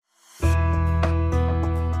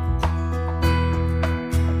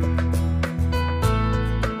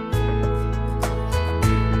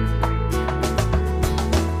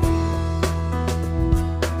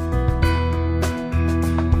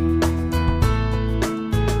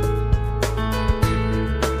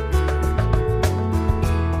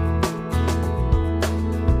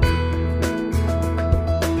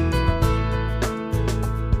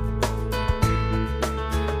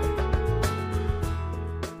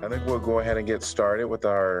I think we'll go ahead and get started with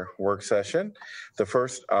our work session. The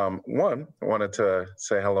first one, I wanted to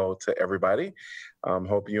say hello to everybody.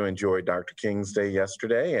 Hope you enjoyed Dr. King's Day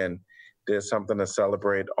yesterday and did something to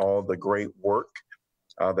celebrate all the great work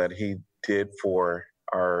that he did for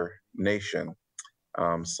our nation.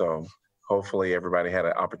 So hopefully everybody had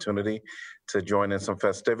an opportunity to join in some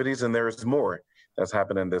festivities, and there's more that's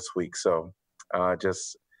happening this week. So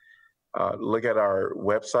just look at our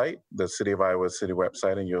website, the City of Iowa City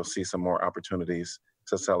website, and you'll see some more opportunities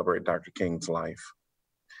to celebrate Dr. King's life.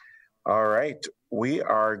 All right, we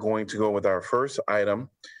are going to go with our first item,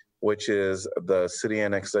 which is the city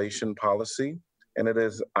annexation policy, and it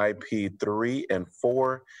is IP 3 and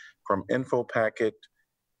 4 from Info Packet,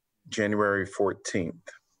 January 14th.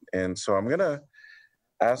 And so I'm gonna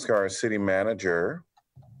ask our city manager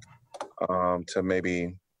to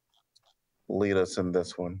maybe lead us in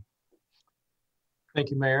this one. Thank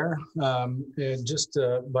you, Mayor. And just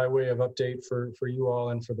by way of update for you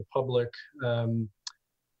all and for the public,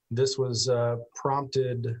 this was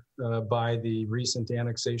prompted by the recent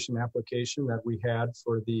annexation application that we had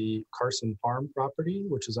for the Carson Farm property,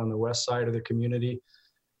 which is on the west side of the community.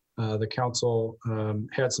 The council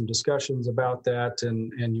had some discussions about that,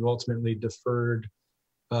 and you ultimately deferred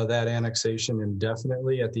that annexation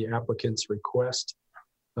indefinitely at the applicant's request.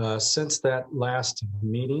 Since that last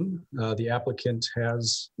meeting, the applicant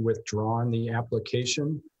has withdrawn the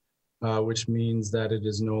application, which means that it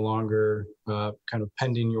is no longer kind of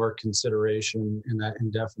pending your consideration in that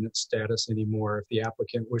indefinite status anymore. If the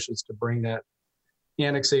applicant wishes to bring that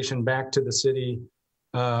annexation back to the city,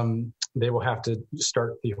 they will have to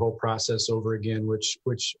start the whole process over again, which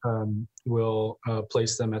will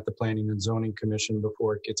place them at the Planning and Zoning Commission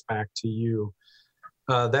before it gets back to you.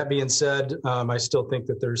 That being said, I still think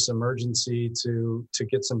that there's some urgency to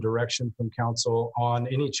get some direction from council on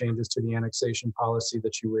any changes to the annexation policy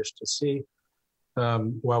that you wish to see.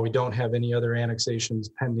 While we don't have any other annexations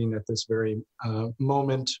pending at this very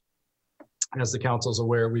moment, as the council's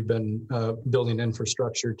aware, we've been building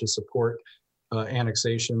infrastructure to support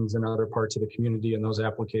annexations in other parts of the community, and those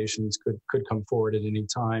applications could come forward at any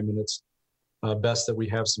time, and it's best that we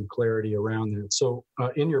have some clarity around that. So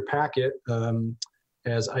in your packet,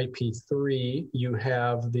 as IP3, you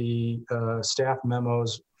have the staff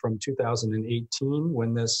memos from 2018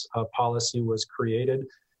 when this policy was created.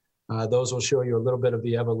 Those will show you a little bit of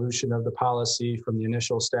the evolution of the policy from the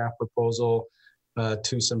initial staff proposal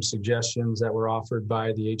to some suggestions that were offered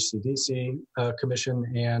by the HCDC Commission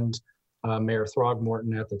and Mayor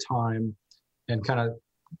Throgmorton at the time, and kind of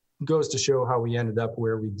goes to show how we ended up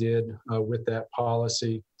where we did with that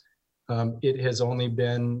policy. There's only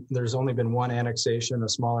been one annexation, a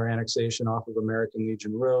smaller annexation off of American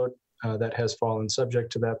Legion Road that has fallen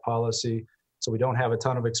subject to that policy. So we don't have a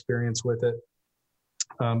ton of experience with it.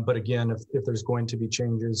 But again, if there's going to be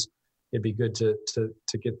changes, it'd be good to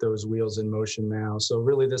get those wheels in motion now. So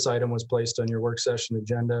really this item was placed on your work session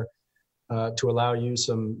agenda to allow you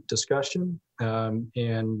some discussion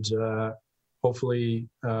and hopefully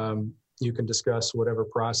you can discuss whatever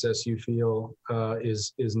process you feel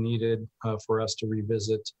is needed for us to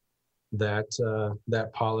revisit that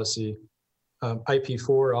policy.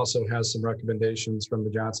 IP4 also has some recommendations from the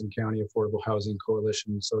Johnson County Affordable Housing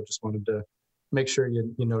Coalition, so just wanted to make sure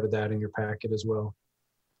you noted that in your packet as well.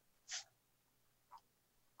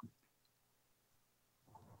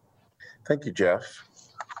 Thank you, Jeff.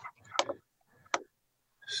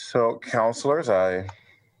 So, councilors, I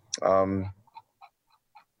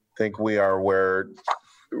think we are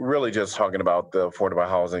really just talking about the affordable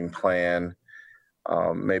housing plan,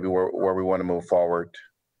 maybe where we want to move forward.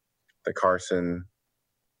 The Carson,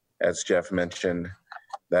 as Jeff mentioned,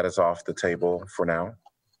 that is off the table for now.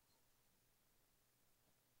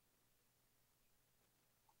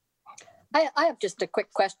 I have just a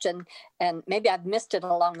quick question, and maybe I've missed it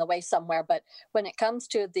along the way somewhere, but when it comes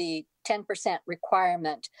to the 10%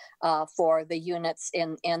 requirement for the units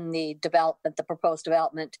in the development, the proposed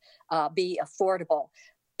development be affordable,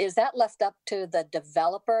 is that left up to the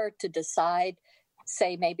developer to decide?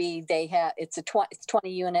 Say maybe it's 20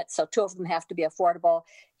 units, so 2 of them have to be affordable.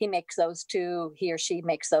 He or she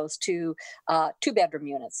makes those two 2-bedroom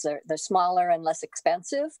units. They're smaller and less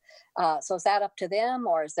expensive. So is that up to them,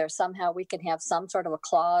 or is there somehow we can have some sort of a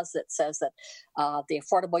clause that says that the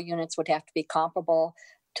affordable units would have to be comparable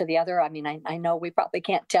to the other? I mean, I know we probably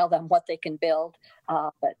can't tell them what they can build,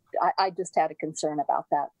 but I just had a concern about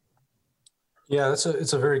that. Yeah, it's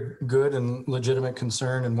a very good and legitimate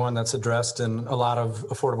concern, and one that's addressed in a lot of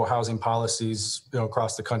affordable housing policies,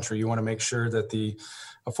 across the country. You want to make sure that the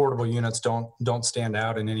affordable units don't stand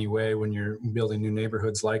out in any way when you're building new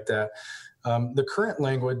neighborhoods like that. The current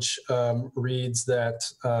language reads that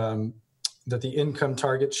that the income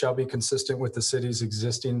target shall be consistent with the city's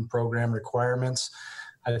existing program requirements.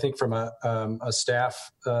 I think from a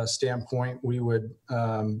staff standpoint, we would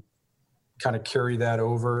kind of carry that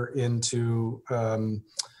over into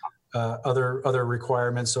other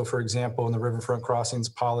requirements. So, for example, in the riverfront crossings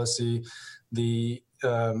policy, the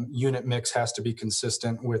unit mix has to be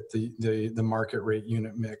consistent with the market rate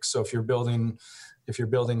unit mix. So, if your building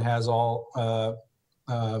has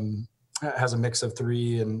has a mix of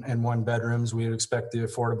 3 and 1 bedrooms, we would expect the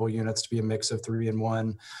affordable units to be a mix of 3 and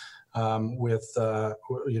 1. With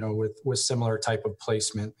similar type of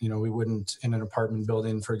placement. We wouldn't, in an apartment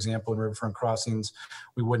building, for example, in riverfront crossings,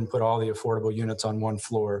 we wouldn't put all the affordable units on one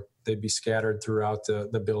floor. They'd be scattered throughout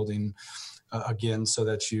the building, again, so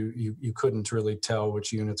that you couldn't really tell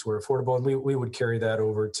which units were affordable. And we would carry that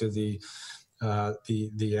over to the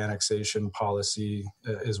annexation policy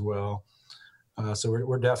as well. So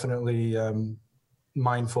we're definitely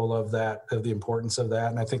mindful of that, of the importance of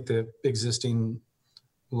that. And I think the existing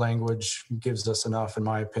language gives us enough, in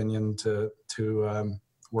my opinion, to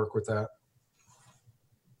work with that.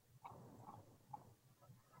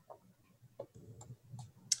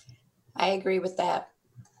 I agree with that.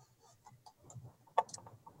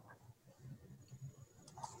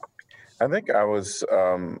 I think I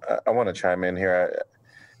want to chime in here.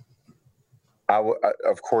 I,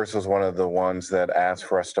 of course, was one of the ones that asked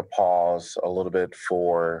for us to pause a little bit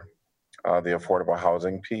for the affordable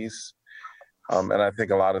housing piece. And I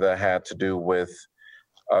think a lot of that had to do with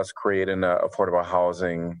us creating an affordable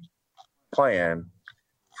housing plan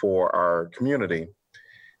for our community.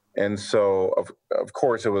 And so, of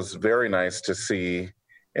course, it was very nice to see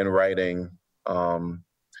in writing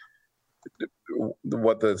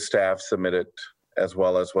what the staff submitted, as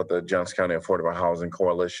well as what the Johnson County Affordable Housing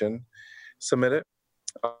Coalition submitted,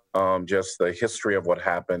 just the history of what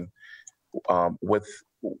happened with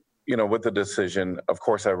the decision. Of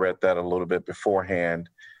course, I read that a little bit beforehand.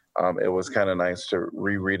 It was kind of nice to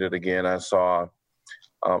reread it again. I saw,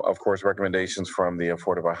 of course, recommendations from the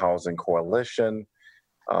Affordable Housing Coalition.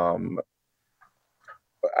 I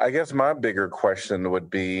guess my bigger question would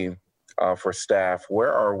be for staff,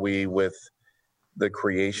 where are we with the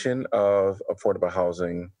creation of affordable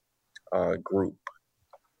housing group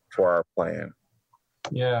for our plan?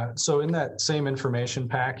 Yeah, so in that same information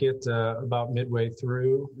packet, about midway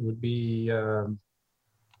through would be,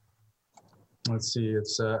 let's see,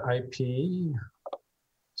 it's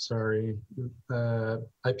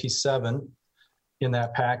IP7 in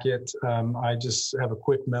that packet. I just have a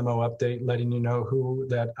quick memo update letting you know who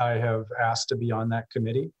that I have asked to be on that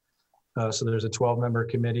committee. So there's a 12-member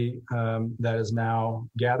committee that is now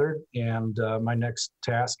gathered, and my next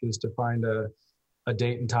task is to find a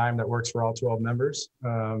date and time that works for all 12 members.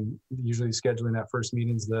 Usually scheduling that first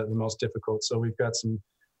meeting is the most difficult. So we've got some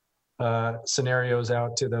scenarios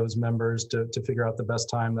out to those members to figure out the best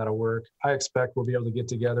time that'll work. I expect we'll be able to get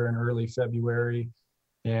together in early February,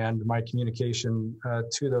 and my communication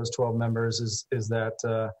to those 12 members is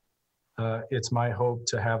that it's my hope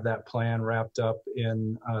to have that plan wrapped up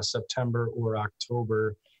in September or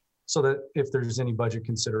October, so that if there's any budget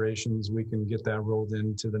considerations, we can get that rolled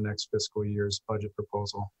into the next fiscal year's budget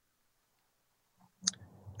proposal.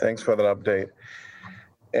 Thanks for that update.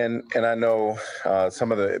 And I know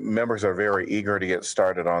some of the members are very eager to get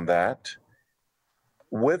started on that.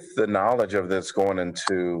 With the knowledge of this going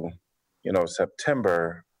into,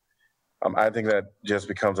 September, I think that just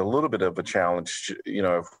becomes a little bit of a challenge,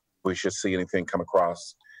 if we should see anything come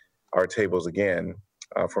across our tables again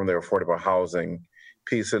from the affordable housing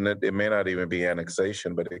piece. And it may not even be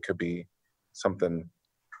annexation, but it could be something,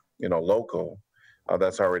 local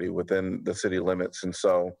that's already within the city limits. And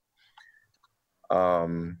so, I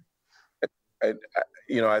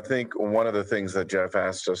think one of the things that Jeff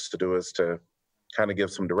asked us to do is to kind of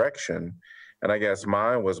give some direction. And I guess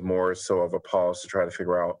mine was more so of a pause to try to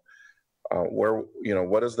figure out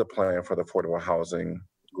what is the plan for the affordable housing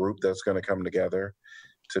group that's going to come together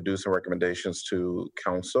to do some recommendations to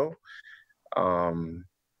council. I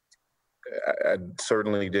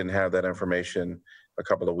certainly didn't have that information a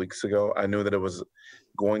couple of weeks ago. I knew that it was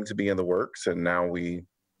going to be in the works, and now we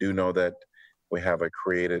do know that we have a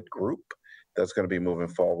created group that's going to be moving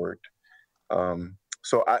forward.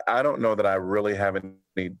 So I don't know that I really have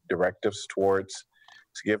any directives to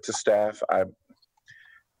give to staff.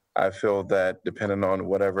 I feel that depending on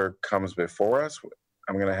whatever comes before us,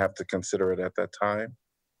 I'm going to have to consider it at that time,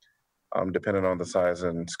 depending on the size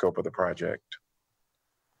and scope of the project.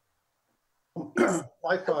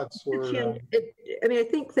 My thoughts were. I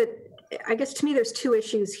think that, I guess to me, there's two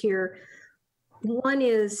issues here. One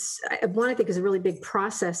I think is a really big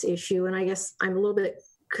process issue, and I guess I'm a little bit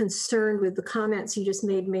concerned with the comments you just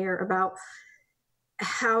made, Mayor, about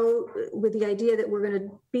how, with the idea that we're going to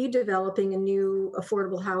be developing a new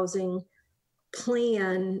affordable housing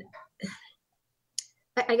plan.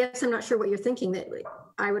 I guess I'm not sure what you're thinking. That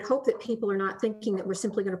I would hope that people are not thinking that we're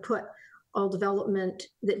simply going to put all development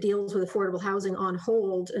that deals with affordable housing on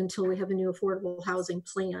hold until we have a new affordable housing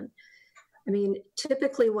plan. I mean,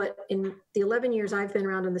 typically what in the 11 years I've been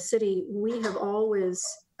around in the city, we have always,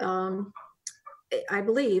 I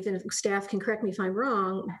believe, and staff can correct me if I'm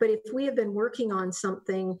wrong, but if we have been working on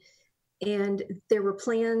something and there were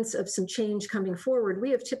plans of some change coming forward, we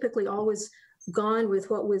have typically always gone with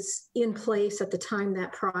what was in place at the time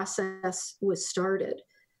that process was started.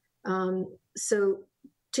 So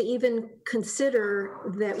to even consider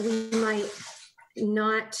that we might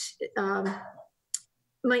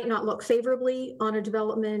not look favorably on a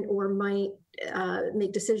development or might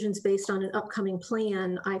make decisions based on an upcoming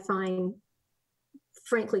plan, I find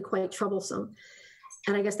frankly quite troublesome.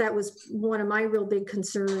 And I guess that was one of my real big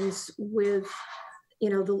concerns with,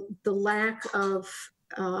 the lack of,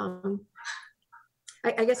 I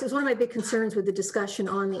guess it was one of my big concerns with the discussion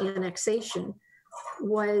on the annexation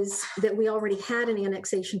was that we already had an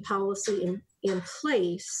annexation policy in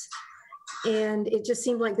place. And it just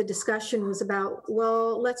seemed like the discussion was about,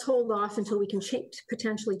 well, let's hold off until we can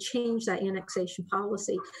potentially change that annexation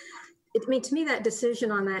policy. To me, that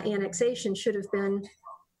decision on that annexation should have been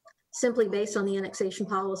simply based on the annexation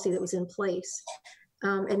policy that was in place,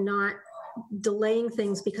 and not delaying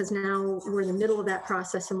things because now we're in the middle of that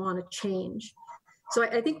process and want to change. So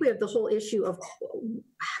I think we have the whole issue of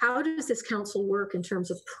how does this council work in terms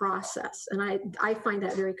of process? And I find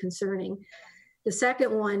that very concerning. The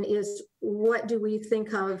second one is, what do we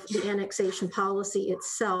think of the annexation policy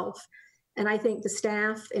itself? And I think the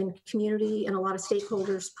staff and community and a lot of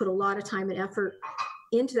stakeholders put a lot of time and effort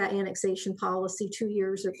into that annexation policy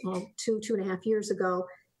 2.5 years ago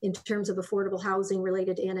in terms of affordable housing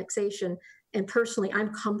related to annexation. And personally,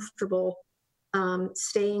 I'm comfortable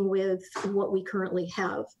staying with what we currently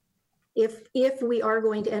have. If we are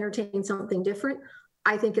going to entertain something different,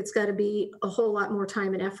 I think it's got to be a whole lot more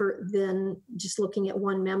time and effort than just looking at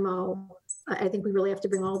one memo. I think we really have to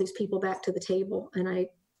bring all these people back to the table, and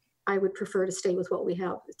I would prefer to stay with what we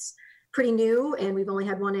have. It's pretty new, and we've only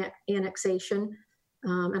had one annexation,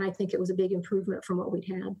 and I think it was a big improvement from what we'd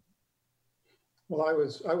had. Well,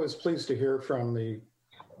 I was pleased to hear from the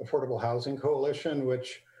Affordable Housing Coalition,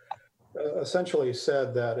 which essentially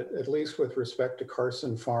said that, at least with respect to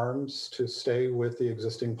Carson Farms, to stay with the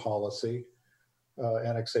existing policy,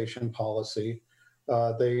 annexation policy.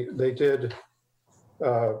 They did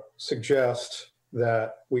suggest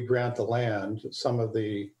that we grant the land. Some of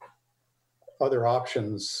the other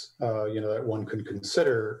options, that one could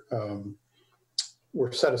consider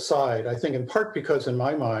were set aside. I think in part because, in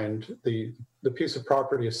my mind, the piece of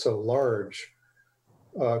property is so large,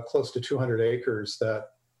 close to 200 acres, that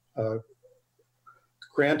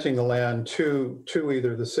granting the land to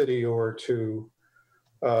either the city or to,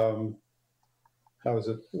 how is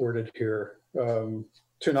it worded here, to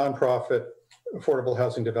nonprofit affordable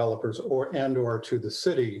housing developers or to the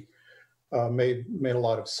city made a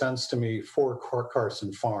lot of sense to me for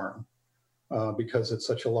Carson Farm, because it's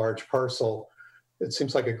such a large parcel. It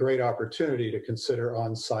seems like a great opportunity to consider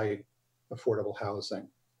on-site affordable housing.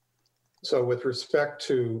 So with respect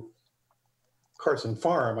to Carson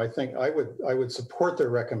Farm, I think I would support their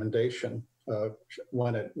recommendation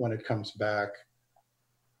when it comes back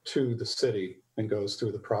to the city and goes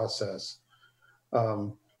through the process.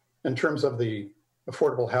 In terms of the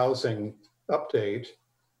affordable housing update,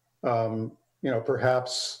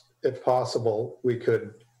 perhaps if possible, we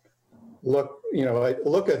could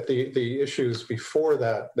look at the issues before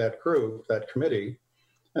that group, that committee,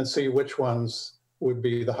 and see which ones would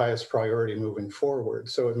be the highest priority moving forward.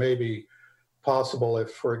 So it may be possible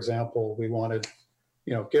if, for example, we wanted,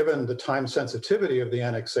 given the time sensitivity of the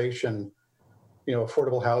annexation,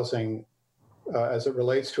 affordable housing as it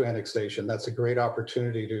relates to annexation, that's a great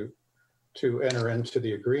opportunity to enter into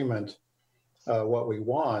the agreement what we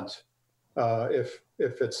want. If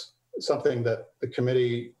it's something that the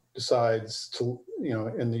committee decides to,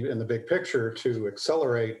 in the big picture, to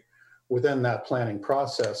accelerate within that planning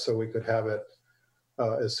process, so we could have it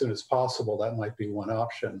as soon as possible, that might be one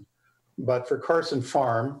option. But for Carson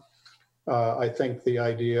Farm, I think the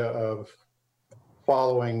idea of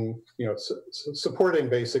following, supporting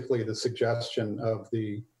basically the suggestion of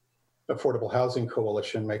the Affordable Housing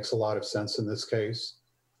Coalition makes a lot of sense in this case.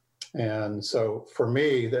 And so for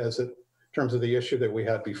me, in terms of the issue that we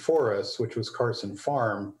had before us, which was Carson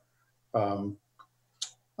Farm,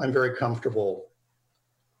 I'm very comfortable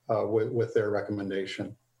with their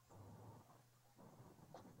recommendation.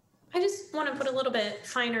 I just want to put a little bit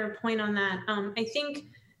finer point on that. I think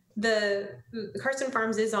the Carson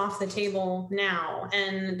Farms is off the table now,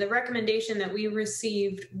 and the recommendation that we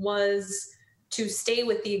received was to stay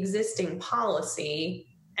with the existing policy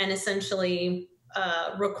and essentially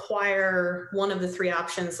require one of the three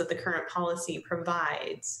options that the current policy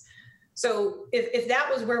provides. So if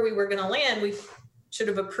that was where we were going to land, we should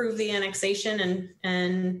have approved the annexation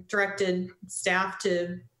and directed staff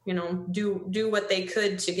to, you know, do what they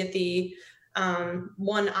could to get the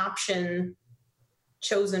one option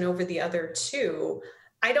chosen over the other two.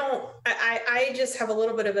 I just have a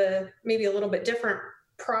little bit of maybe a little bit different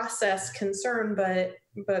process concern, but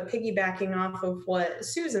piggybacking off of what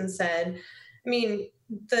Susan said, I mean,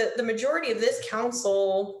 the majority of this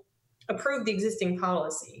council approved the existing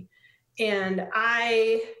policy. And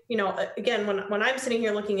you know, again, when I'm sitting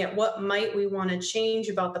here looking at what might we want to change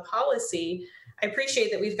about the policy, I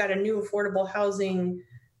appreciate that we've got a new affordable housing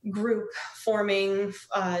group forming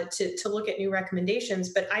to look at new recommendations,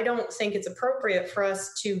 but I don't think it's appropriate for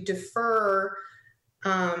us to defer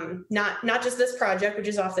not just this project, which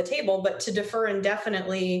is off the table, but to defer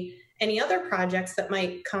indefinitely any other projects that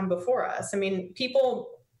might come before us. I mean, people,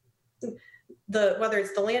 whether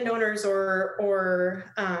it's the landowners or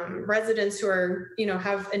residents who are, you know,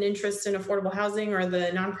 have an interest in affordable housing, or the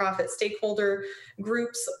nonprofit stakeholder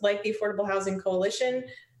groups like the Affordable Housing Coalition,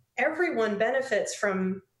 everyone benefits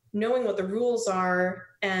from knowing what the rules are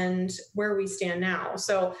and where we stand now.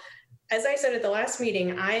 So as I said at the last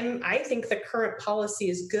meeting, I think the current policy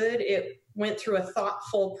is good. It went through a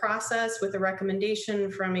thoughtful process with a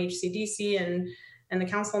recommendation from HCDC and the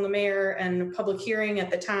council and the mayor and a public hearing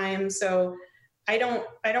at the time. So I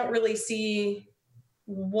don't really see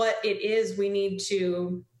what it is we need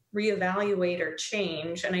to reevaluate or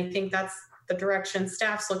change. And I think that's the direction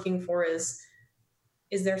staff's looking for is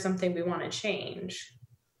there something we want to change?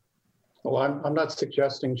 Well, I'm not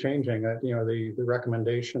suggesting changing it. You know, the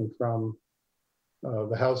recommendation from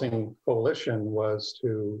the Housing Coalition was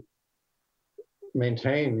to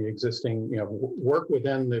maintain the existing, you know, work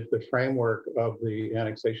within the framework of the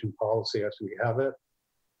annexation policy as we have it.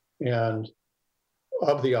 And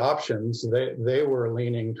of the options, they were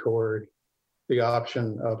leaning toward the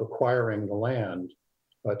option of acquiring the land,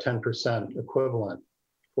 10% equivalent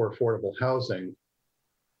for affordable housing.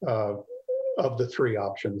 Of the three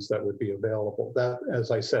options that would be available. That,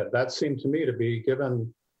 as I said, that seemed to me to be,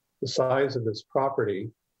 given the size of this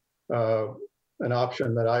property, an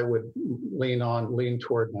option that I would lean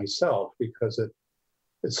toward myself, because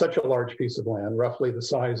it's such a large piece of land, roughly the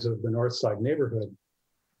size of the North Side neighborhood,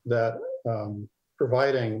 that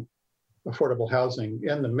providing affordable housing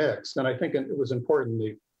in the mix. And I think it was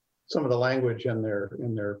important, some of the language in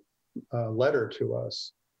their letter to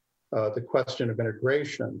us, the question of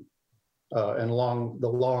integration, and the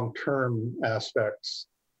long-term aspects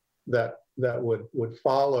that would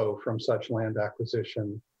follow from such land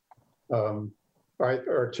acquisition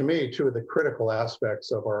are to me two of the critical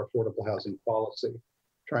aspects of our affordable housing policy,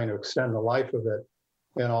 trying to extend the life of it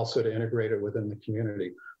and also to integrate it within the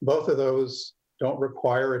community. Both of those don't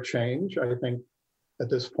require a change, I think, at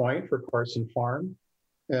this point for Carson Farm.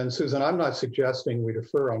 And Susan, I'm not suggesting we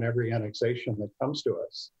defer on every annexation that comes to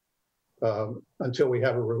us. Until we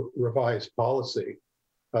have a revised policy.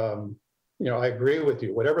 You know, I agree with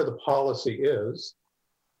you. Whatever the policy is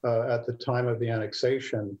at the time of the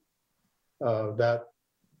annexation, that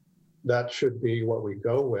should be what we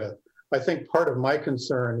go with. I think part of my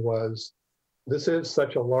concern was this is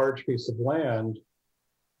such a large piece of land,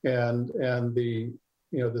 and the,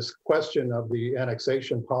 you know, this question of the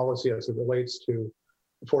annexation policy as it relates to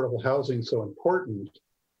affordable housing so important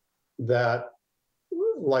that,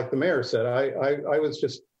 like the mayor said, I was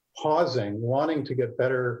just pausing, wanting to get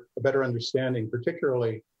a better understanding,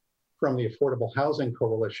 particularly from the Affordable Housing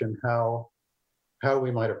Coalition, how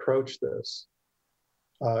we might approach this.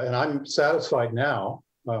 And I'm satisfied now,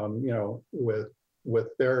 you know, with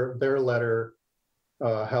their letter,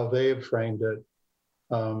 how they've framed it.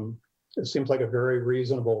 It seems like a very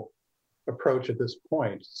reasonable approach at this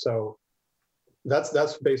point. So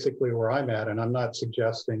that's basically where I'm at, and I'm not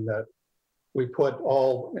suggesting that we put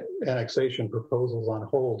all annexation proposals on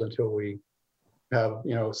hold until we have,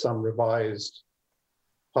 you know, some revised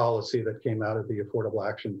policy that came out of the Affordable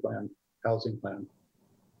Action Plan, housing plan.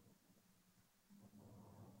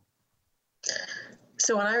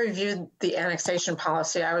 So when I reviewed the annexation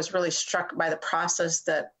policy, I was really struck by the process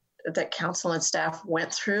that council and staff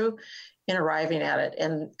went through in arriving at it,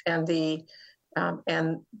 and the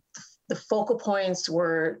focal points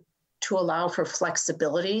were to allow for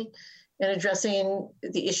flexibility in addressing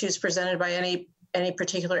the issues presented by any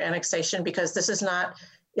particular annexation, because this is not,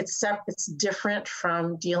 it's different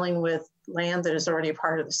from dealing with land that is already a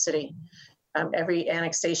part of the city. Every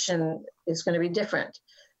annexation is going to be different.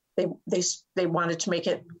 They wanted to make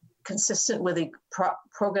it consistent with the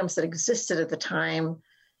programs that existed at the time,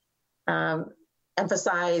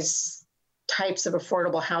 emphasize types of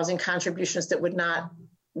affordable housing contributions that would not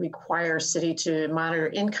require city to monitor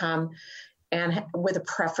income, and with a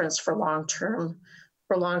preference for long-term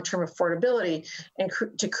affordability, and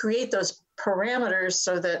to create those parameters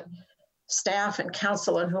so that staff and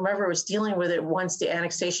council and whomever was dealing with it once the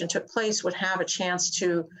annexation took place would have a chance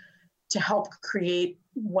to help create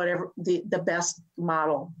whatever the best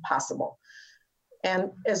model possible.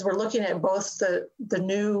 And as we're looking at both the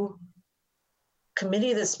new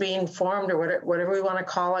committee that's being formed, or whatever we want to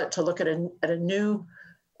call it, to look at a new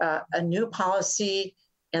policy,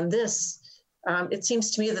 and this, it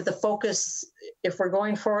seems to me that the focus, if we're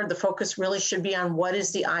going forward, the focus really should be on what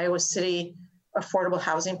is the Iowa City Affordable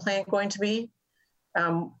Housing Plan going to be,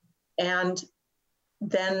 and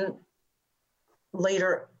then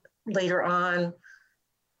later on,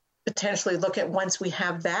 potentially look at, once we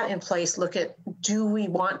have that in place, look at, do we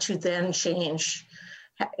want to then change?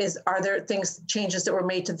 Are there changes that were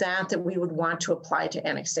made to that we would want to apply to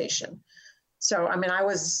annexation? So, I mean, I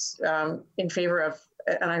was in favor of,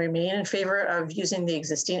 and I remain in favor of using the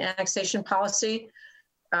existing annexation policy,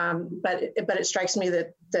 but it strikes me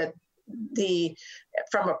that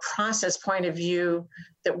from a process point of view,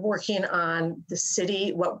 that working on the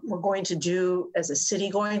city, what we're going to do as a city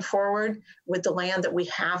going forward with the land that we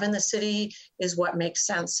have in the city is what makes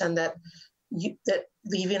sense, and that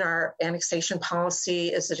leaving our annexation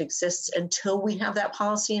policy as it exists until we have that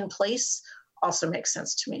policy in place also makes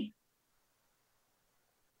sense to me.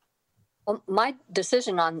 Well, my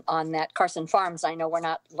decision on that Carson Farms, I know we're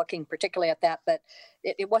not looking particularly at that, but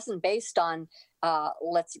it wasn't based on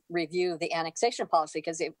let's review the annexation policy,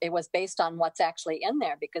 because it was based on what's actually in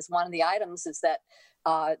there, because one of the items is that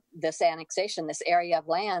this annexation, this area of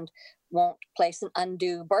land, won't place an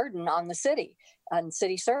undue burden on the city and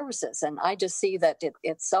city services. And I just see that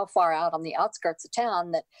it's so far out on the outskirts of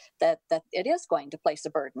town that it is going to place a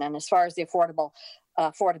burden. And as far as the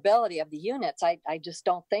affordability of the units, I just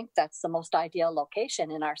don't think that's the most ideal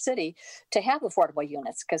location in our city to have affordable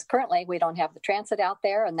units, because currently we don't have the transit out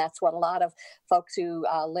there, and that's what a lot of folks who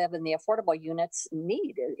live in the affordable units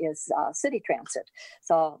need is city transit.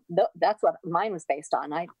 So that's what mine was based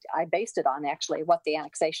on. I based it on actually what the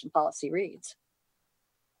annexation policy reads.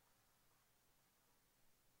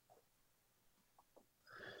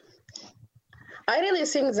 I really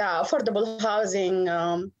think the affordable housing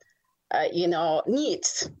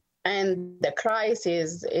needs and the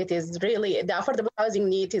crisis, it is really, the affordable housing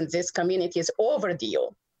need in this community is overdue.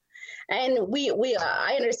 And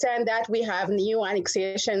I understand that we have new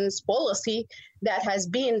annexations policy that has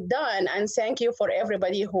been done, and thank you for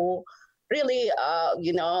everybody who really,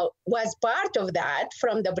 was part of that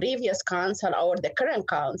from the previous council or the current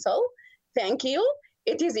council. Thank you.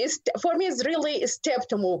 It is, for me, it's really a step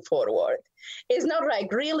to move forward. It's not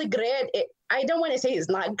like really great. I don't want to say it's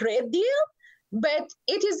not a great deal, but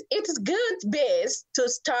it's good base to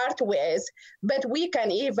start with, but we can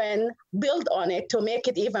even build on it to make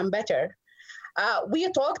it even better.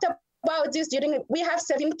 We talked about this we have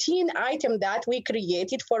 17 items that we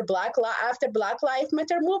created for after Black Lives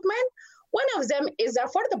Matter movement. One of them is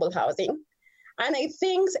affordable housing. And I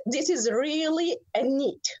think this is really a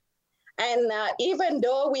need. And even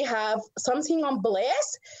though we have something on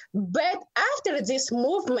place, but after this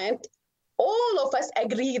movement, all of us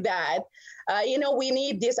agree that, we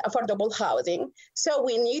need this affordable housing. So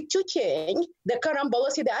we need to change the current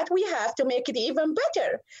policy that we have to make it even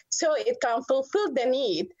better, so it can fulfill the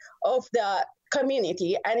need of the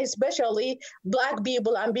community, and especially Black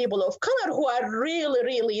people and people of color who are really,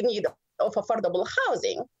 really in need of affordable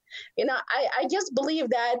housing. I just believe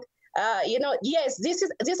that, yes,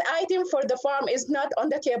 this item for the farm is not on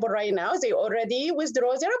the table right now. They already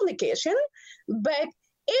withdraw their application, but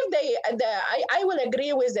if I will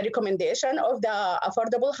agree with the recommendation of the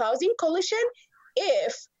Affordable Housing Coalition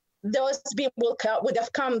if those people would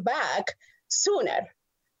have come back sooner.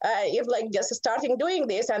 If just starting doing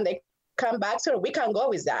this and they come back sooner, we can go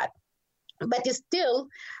with that. But still,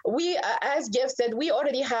 we, as Jeff said, we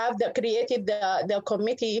already have created the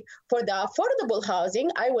committee for the affordable housing.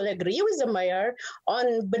 I will agree with the mayor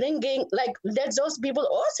on bringing, let those people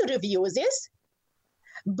also review this.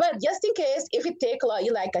 But just in case, if it takes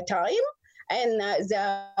like a time, And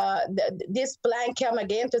this plan came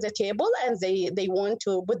again to the table, and they want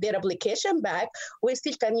to put their application back. We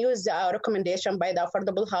still can use our recommendation by the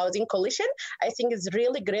Affordable Housing Coalition. I think it's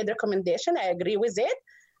really great recommendation. I agree with it.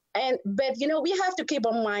 But we have to keep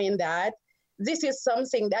in mind that this is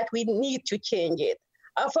something that we need to change it.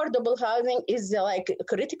 Affordable housing is like a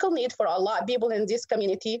critical need for a lot of people in this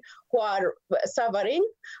community who are suffering.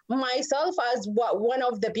 Myself, as one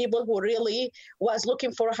of the people who really was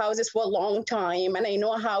looking for houses for a long time, and I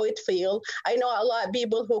know how it feels. I know a lot of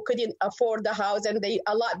people who couldn't afford the house, and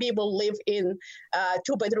a lot of people live in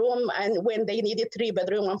 2-bedroom, and when they needed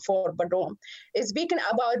 3-bedroom and 4-bedroom. Speaking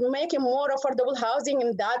about making more affordable housing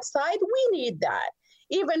in that side, we need that.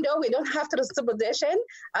 Even though we don't have transportation,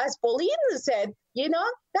 as Pauline said,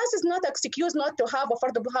 that is not an excuse not to have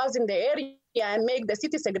affordable housing in the area and make the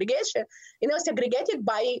city segregation, segregated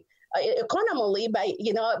by economically by,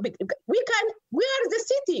 we are the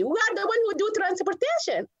city. We are the one who do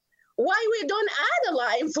transportation. Why we don't add a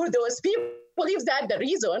line for those people? If that's the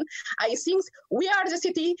reason, I think we are the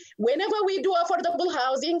city. Whenever we do affordable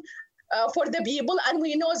housing, for the people, and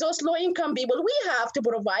we know those low-income people, we have to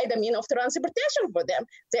provide a means of transportation for them.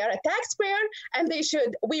 They are a taxpayer, and we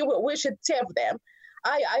should serve them.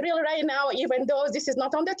 I really right now, even though this is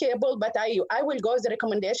not on the table, but I will go with the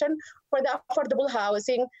recommendation for the Affordable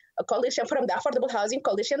Housing Coalition, from the Affordable Housing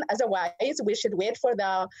Coalition. Otherwise, we should wait for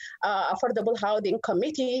the Affordable Housing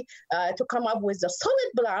Committee to come up with a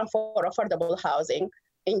solid plan for affordable housing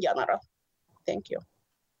in general. Thank you.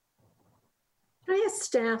 Can I ask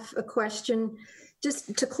staff a question,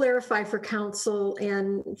 just to clarify for council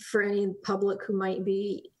and for any public who might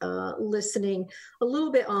be listening, a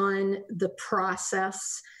little bit on the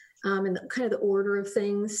process and kind of the order of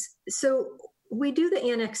things. So we do the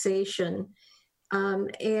annexation,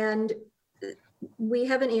 and we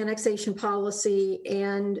have an annexation policy,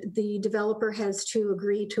 and the developer has to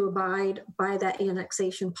agree to abide by that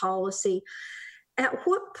annexation policy. At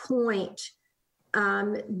what point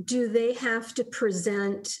do they have to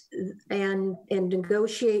present and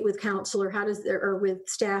negotiate with council, or with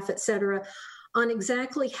staff, et cetera, on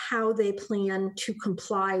exactly how they plan to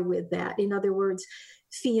comply with that? In other words,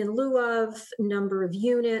 fee in lieu of, number of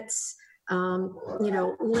units,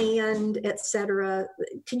 land, et cetera.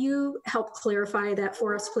 Can you help clarify that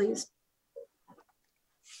for us, please?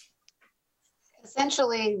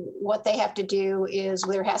 Essentially, what they have to do is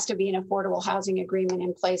there has to be an affordable housing agreement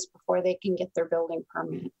in place before they can get their building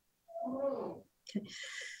permit. Okay.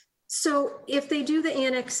 So if they do the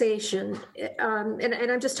annexation, and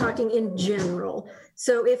I'm just talking in general,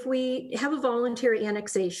 so if we have a voluntary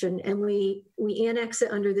annexation and we annex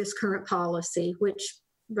it under this current policy, which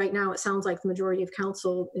right now it sounds like the majority of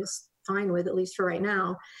council is fine with, at least for right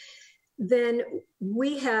now, then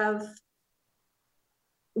we have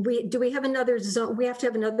another zone? We have to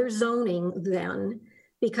have another zoning then,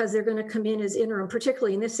 because they're going to come in as interim,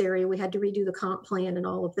 particularly in this area. We had to redo the comp plan and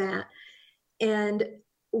all of that. And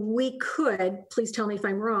we could, please tell me if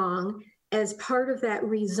I'm wrong, as part of that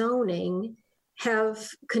rezoning, have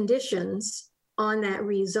conditions on that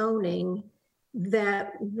rezoning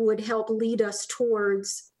that would help lead us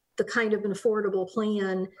towards the kind of an affordable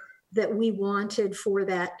plan that we wanted for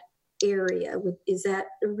that area. Is that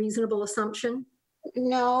a reasonable assumption?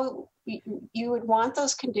 No, you would want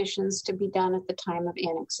those conditions to be done at the time of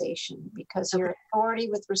annexation, because your authority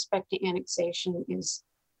with respect to annexation is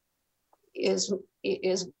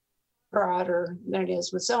broader than it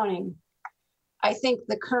is with zoning. I think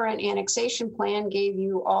the current annexation plan gave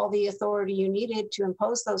you all the authority you needed to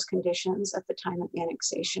impose those conditions at the time of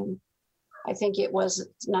annexation. I think it was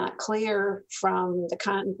not clear from the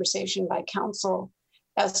conversation by council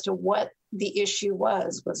as to what the issue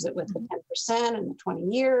was. Was it with the 10% and the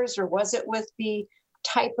 20 years, or was it with the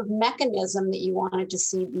type of mechanism that you wanted to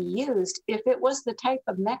see be used? If it was the type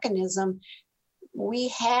of mechanism, we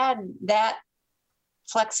had that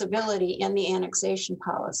flexibility in the annexation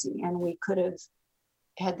policy, and we could have,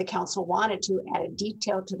 had the council wanted to, add a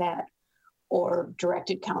detail to that, or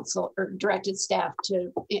directed council or directed staff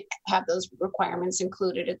to have those requirements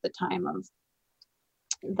included at the time of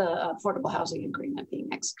the affordable housing agreement being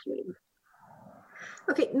executed.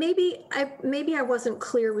 Okay, maybe I wasn't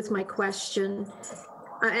clear with my question,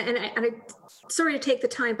 and I'm sorry to take the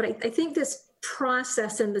time, but I think this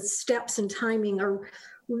process and the steps and timing are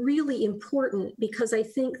really important, because I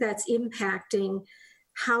think that's impacting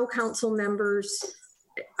how council members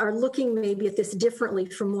are looking maybe at this differently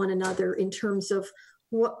from one another in terms of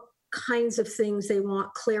what kinds of things they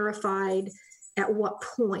want clarified at what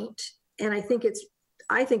point. And I think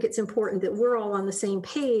it's important that we're all on the same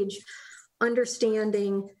page,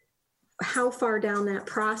 understanding how far down that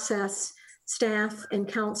process staff and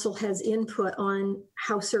council has input on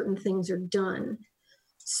how certain things are done.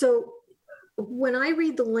 So when I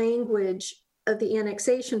read the language of the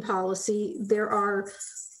annexation policy, there are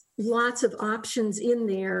lots of options in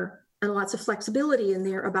there and lots of flexibility in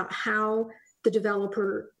there about how the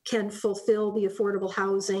developer can fulfill the affordable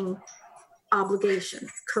housing obligation,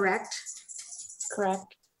 correct?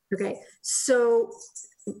 Correct. Okay, so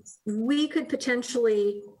we could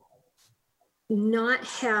potentially not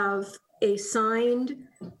have a signed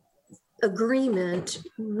agreement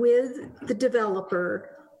with the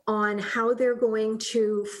developer on how they're going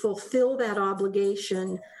to fulfill that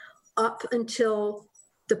obligation up until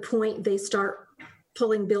the point they start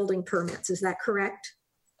pulling building permits. Is that correct?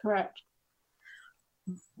 Correct.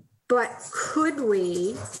 But could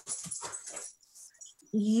we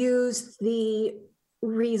use the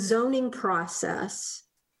rezoning process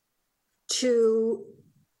to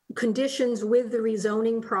conditions with the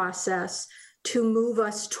rezoning process to move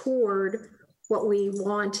us toward what we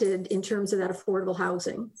wanted in terms of that affordable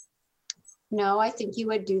housing? No, I think you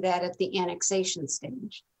would do that at the annexation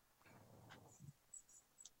stage.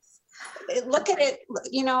 Look at it,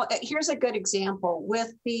 you know, here's a good example.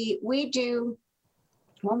 When we do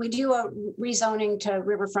a rezoning to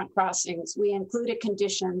riverfront crossings, we include a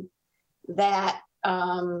condition that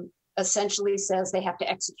essentially says they have to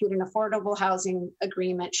execute an affordable housing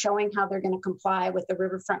agreement showing how they're going to comply with the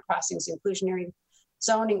riverfront crossings inclusionary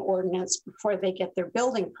zoning ordinance before they get their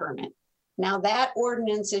building permit. Now that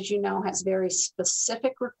ordinance, as you know, has very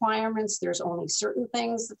specific requirements. There's only certain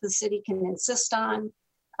things that the city can insist on.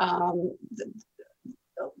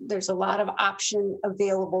 There's a lot of option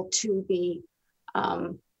available to the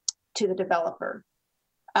developer.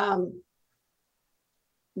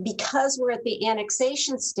 Because we're at the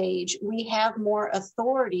annexation stage, we have more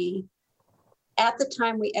authority at the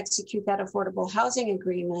time we execute that affordable housing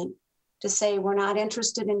agreement to say we're not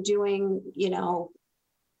interested in doing, you know,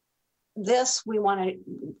 this. We want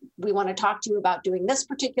to talk to you about doing this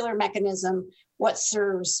particular mechanism. What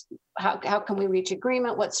serves? How can we reach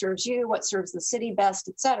agreement? What serves you? What serves the city best,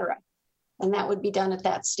 et cetera? And that would be done at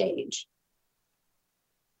that stage.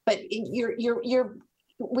 But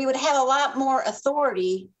we would have a lot more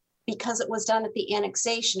authority because it was done at the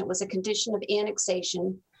annexation. It was a condition of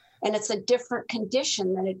annexation, and it's a different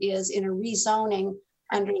condition than it is in a rezoning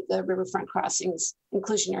under the Riverfront Crossings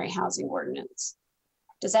Inclusionary Housing Ordinance.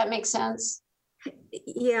 Does that make sense?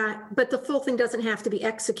 Yeah, but the full thing doesn't have to be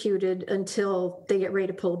executed until they get ready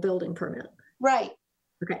to pull a building permit. Right.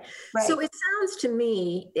 Okay. Right. So it sounds to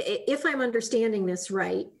me, if I'm understanding this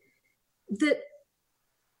right, that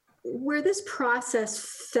where this process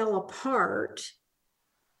fell apart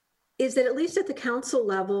is that at least at the council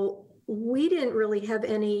level, we didn't really have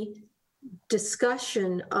any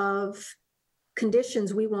discussion of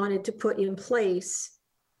conditions we wanted to put in place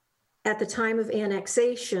at the time of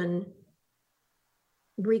annexation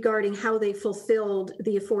regarding how they fulfilled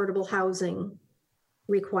the affordable housing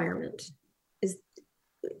requirement.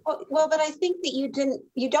 Well, but I think that you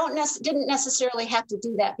didn't necessarily have to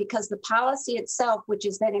do that because the policy itself, which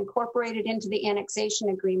is then incorporated into the annexation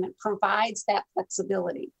agreement, provides that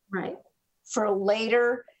flexibility. Right. For a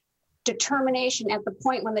later determination at the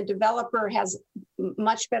point when the developer has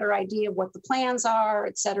much better idea of what the plans are,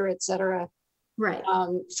 et cetera, et cetera. Right.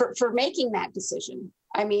 For making that decision.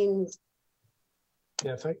 I mean.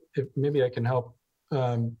 Yeah, if maybe I can help.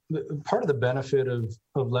 Part of the benefit of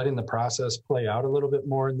letting the process play out a little bit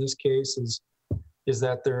more in this case is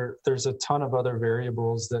that there's a ton of other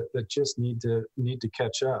variables that just need to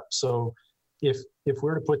catch up. So if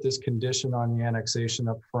we're to put this condition on the annexation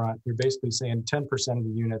up front, you're basically saying 10% of the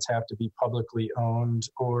units have to be publicly owned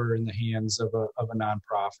or in the hands of a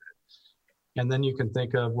nonprofit. And then you can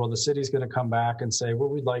think of, well, the city's going to come back and say, well,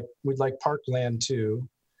 we'd like parkland too.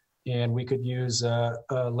 And we could use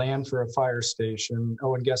land for a fire station.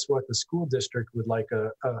 Oh, and guess what? The school district would like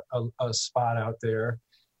a spot out there.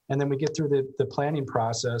 And then we get through the planning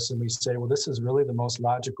process and we say, well, this is really the most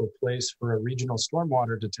logical place for a regional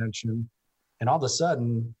stormwater detention. And all of a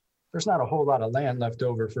sudden, there's not a whole lot of land left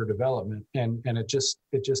over for development. And it just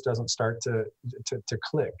doesn't start to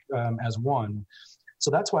click as one.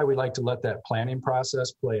 So that's why we like to let that planning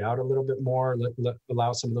process play out a little bit more,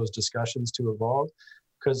 allow some of those discussions to evolve.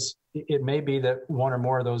 Because it may be that one or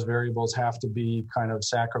more of those variables have to be kind of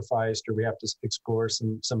sacrificed or we have to explore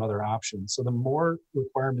some other options. So the more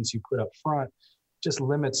requirements you put up front just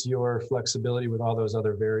limits your flexibility with all those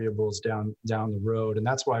other variables down the road. And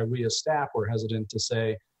that's why we as staff were hesitant to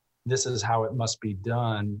say, this is how it must be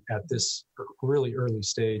done at this really early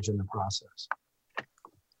stage in the process.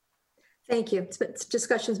 Thank you. This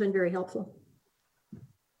discussion's been very helpful.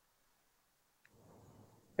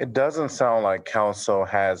 It doesn't sound like council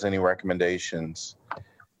has any recommendations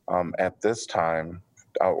at this time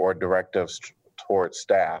or directives towards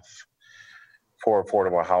staff for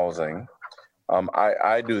affordable housing.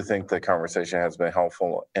 I do think the conversation has been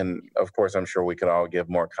helpful. And of course, I'm sure we could all give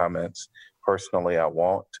more comments. Personally, I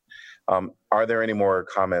won't. Are there any more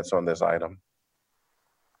comments on this item?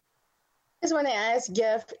 I just want to ask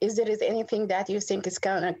Jeff, is there anything that you think is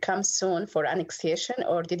going to come soon for annexation,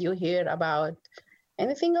 or did you hear about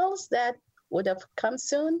anything else that would have come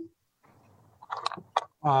soon?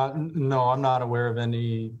 No, I'm not aware of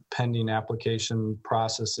any pending application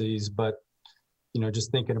processes, but just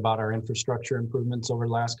thinking about our infrastructure improvements over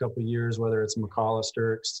the last couple of years, whether it's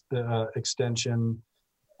McAllister extension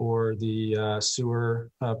or the sewer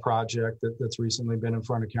project that's recently been in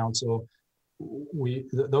front of council,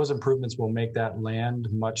 those improvements will make that land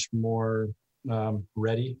much more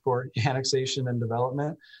ready for annexation and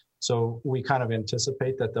development. So we kind of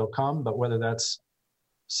anticipate that they'll come, but whether that's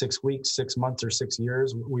 6 weeks, 6 months, or 6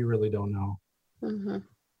 years, we really don't know. Mm-hmm.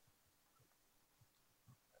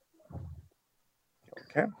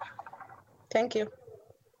 Okay. Thank you.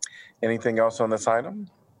 Anything else on this item?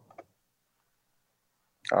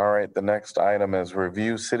 All right, the next item is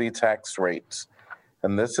review city tax rates.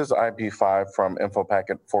 And this is IP5 from info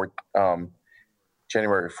packet for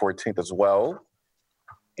January 14th as well.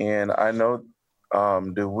 And I know,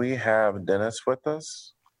 do we have Dennis with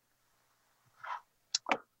us?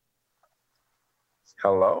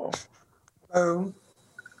 Hello. Hello.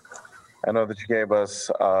 I know that you gave us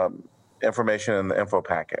information in the info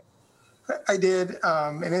packet. I did,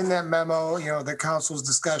 and in that memo, the council's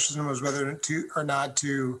discussion was whether to or not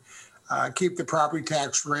to keep the property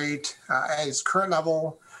tax rate at its current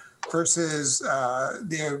level versus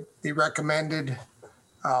the recommended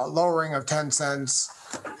lowering of 10 cents.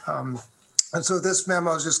 And so this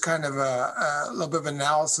memo is just kind of a little bit of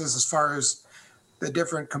analysis as far as the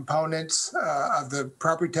different components of the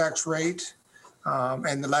property tax rate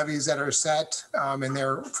and the levies that are set, and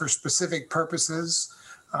they're for specific purposes.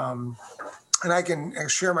 And I can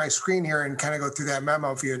share my screen here and kind of go through that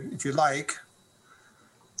memo if you'd like.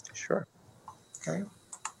 Sure. Okay.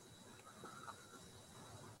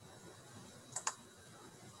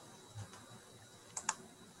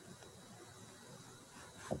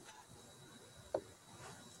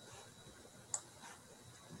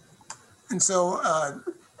 And so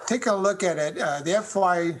take a look at it. The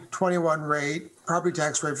FY21 rate, property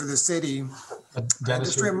tax rate for the city.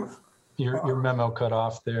 Dennis, your memo cut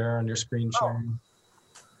off there on your screen sharing.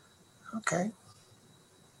 Okay.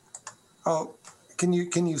 Oh, can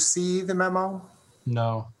you see the memo?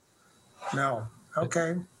 No. No.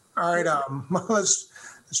 Okay. All right. Let's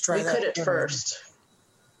try we that. We could at first.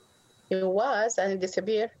 It was, and it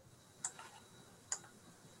disappeared.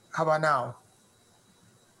 How about now?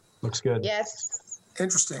 Looks good. Yes.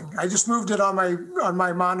 Interesting. I just moved it on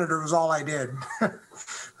my monitor was all I did.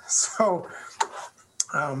 So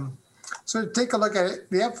take a look at it.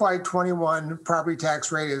 The FY21 property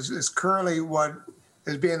tax rate is currently what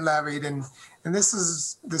is being levied, and this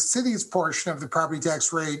is the city's portion of the property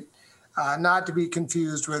tax rate, not to be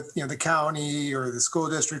confused with the county or the school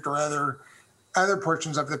district or other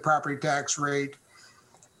portions of the property tax rate.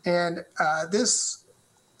 And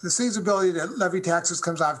the city's ability to levy taxes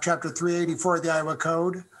comes off Chapter 384 of the Iowa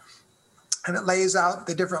Code, and it lays out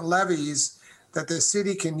the different levies that the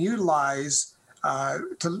city can utilize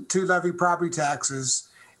to levy property taxes,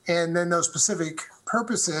 and then those specific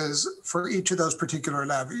purposes for each of those particular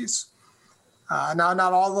levies. Now,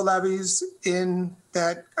 not all the levies in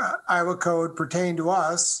that Iowa Code pertain to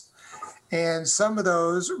us, and some of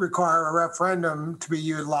those require a referendum to be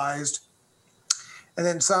utilized, and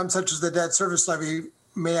then some, such as the debt service levy,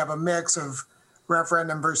 may have a mix of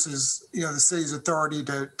referendum versus the city's authority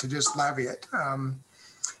to just levy it.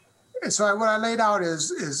 And so what I laid out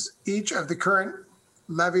is each of the current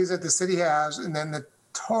levies that the city has, and then the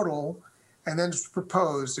total, and then it's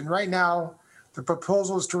proposed. And right now, the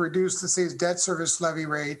proposal is to reduce the city's debt service levy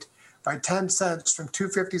rate by 10 cents from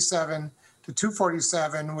 $2.57 to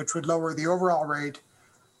 $2.47, which would lower the overall rate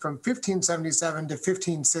from $15.77 to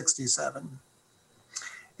 $15.67.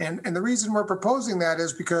 And the reason we're proposing that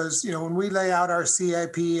is because, when we lay out our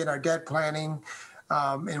CIP and our debt planning,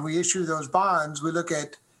 and we issue those bonds, we look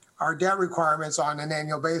at our debt requirements on an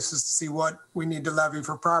annual basis to see what we need to levy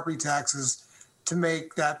for property taxes to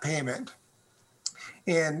make that payment.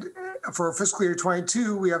 And for fiscal year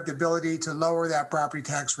 22, we have the ability to lower that property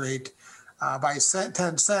tax rate by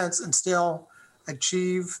 10 cents and still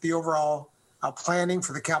achieve the overall planning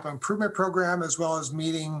for the capital improvement program, as well as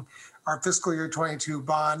meeting our fiscal year 22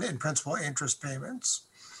 bond and principal interest payments.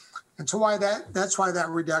 And so that's why that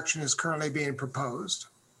reduction is currently being proposed.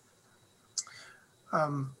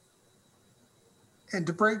 And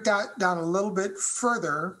to break that down a little bit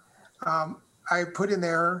further, I put in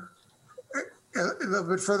there a little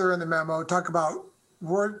bit further in the memo, talk about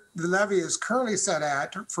where the levy is currently set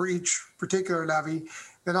at for each particular levy,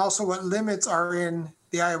 and also what limits are in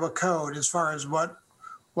the Iowa Code as far as what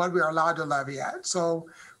we are allowed to levy at. So,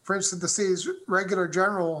 for instance, the city's regular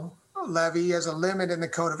general levy has a limit in the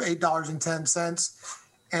code of $8.10,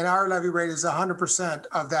 and our levy rate is 100%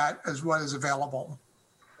 of that is what is available.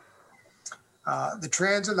 The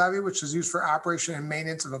transit levy, which is used for operation and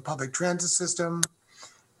maintenance of a public transit system,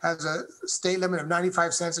 has a state limit of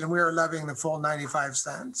 95 cents, and we are levying the full 95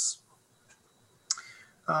 cents.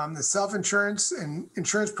 The self-insurance and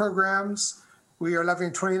insurance programs, we are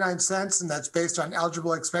levying 29 cents, and that's based on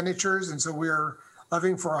eligible expenditures. And so we are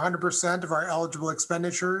levying for 100% of our eligible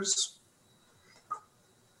expenditures.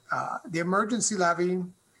 The emergency levy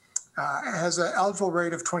has an eligible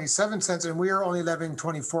rate of 27 cents, and we are only levying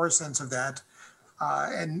 24 cents of that.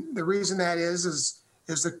 And the reason that is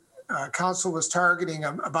the council was targeting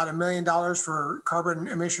about $1 million for carbon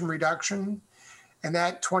emission reduction, and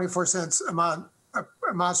that 24 cents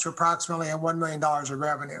amounts to approximately $1 million of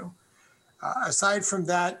revenue. Aside from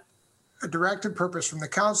that, a directed purpose from the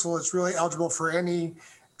council, it's really eligible for any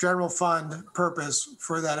general fund purpose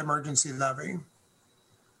for that emergency levy.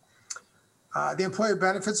 The employee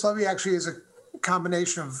benefits levy actually is a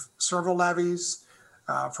combination of several levies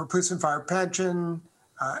for police and fire pension,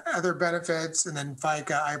 other benefits, and then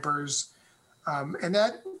FICA, IPERS. And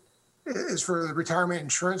that is for the retirement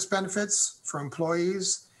insurance benefits for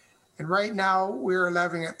employees. And right now we are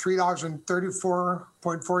levying at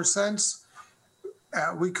 $3.34.4.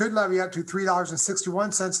 We could levy up to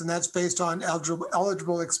 $3.61, and that's based on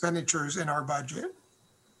eligible expenditures in our budget.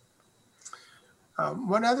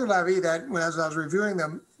 One other levy that, as I was reviewing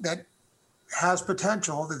them, that has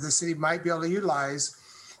potential that the city might be able to utilize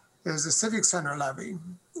is the Civic Center levy.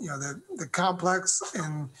 You know, the complex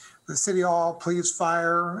in the City Hall, police,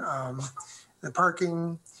 fire, the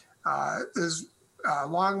parking is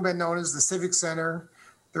long been known as the Civic Center.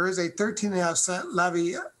 There is a 13.5 cent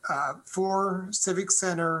levy for Civic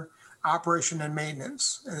Center operation and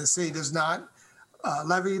maintenance. And the city does not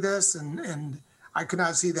levy this, and I could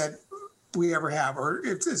not see that we ever have, or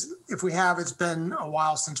if we have, it's been a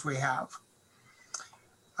while since we have.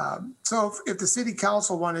 So if the city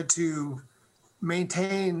council wanted to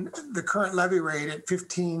maintain the current levy rate at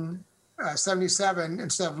 $15.77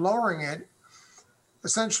 instead of lowering it,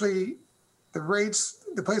 essentially the rates,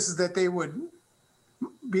 the places that they would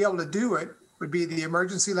be able to do it would be the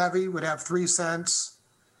emergency levy would have 3 cents.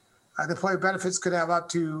 The employee benefits could have up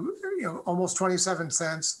to almost 27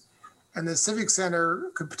 cents. And the Civic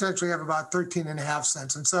Center could potentially have about 13.5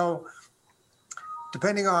 cents. And so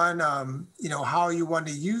depending on, how you want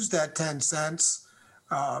to use that 10 cents,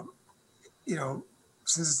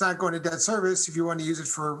 since it's not going to debt service, if you want to use it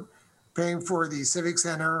for paying for the Civic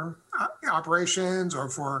Center operations or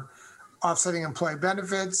for offsetting employee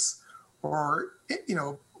benefits or,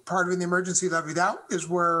 part of the emergency levy, that is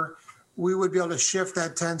where we would be able to shift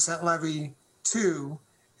that 10-cent levy to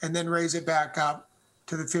and then raise it back up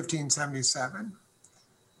to the 15.77.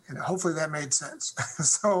 And hopefully that made sense.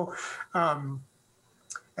 So,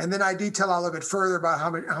 and then I detail a little bit further about how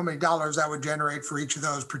many dollars that would generate for each of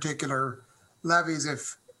those particular levies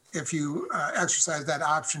if you exercise that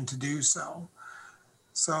option to do so.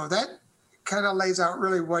 So that kind of lays out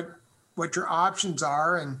really what your options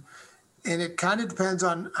are, and it kind of depends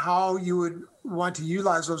on how you would want to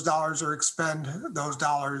utilize those dollars or expend those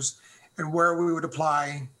dollars and where we would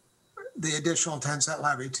apply the additional 10-cent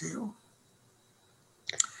levy to.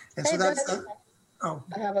 And so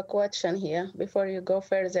I have a question here before you go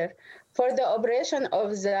further. For the operation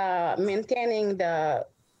of the maintaining the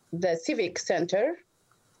Civic Center,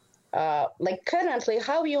 like currently,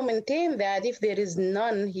 how you maintain that if there is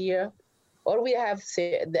none here, or we have,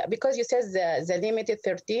 because you said the limit is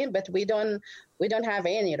 13, but we don't have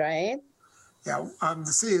any, right? Yeah,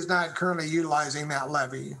 the city is not currently utilizing that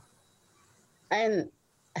levy. And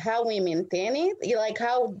how we maintain it? Like,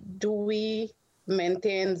 how do we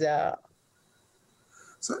maintain the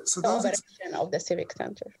operation of the Civic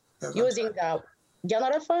Center? Yes, using the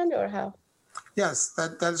general fund or how? Yes,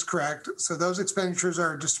 that is correct. So those expenditures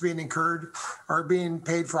are just being incurred or being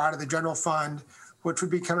paid for out of the general fund, which would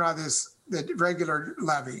be coming out of the regular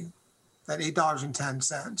levy, that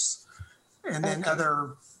 $8.10. And then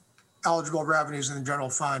other eligible revenues in the general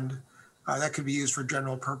fund that could be used for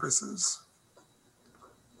general purposes.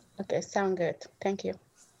 Okay, sound good. Thank you.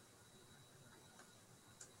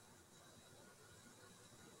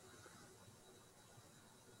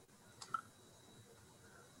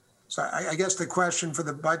 So I guess the question for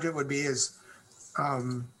the budget would be is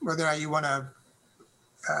whether or not you want to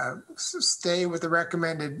stay with the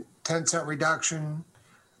recommended 10-cent reduction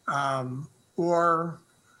or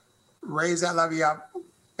raise that levy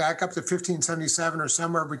back up to 1577 or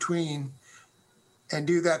somewhere between, and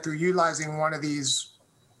do that through utilizing one of these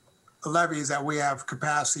levies that we have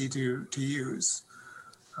capacity to use.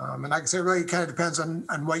 And like I said, it really kind of depends on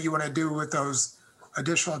what you want to do with those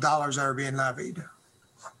additional dollars that are being levied.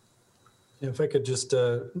 If I could just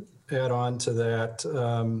add on to that,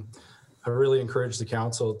 I really encourage the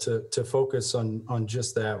council to focus on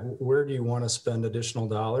just that. Where do you want to spend additional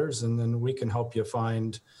dollars? And then we can help you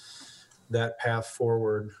find that path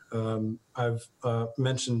forward. I've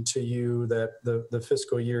mentioned to you that the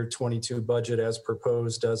fiscal year 22 budget as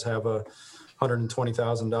proposed does have a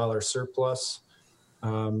 $120,000 surplus.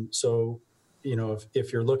 So, you know,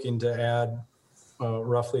 if you're looking to add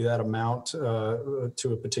roughly that amount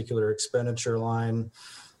to a particular expenditure line,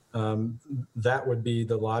 that would be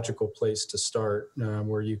the logical place to start,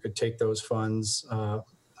 where you could take those funds,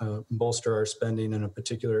 bolster our spending in a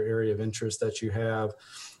particular area of interest that you have,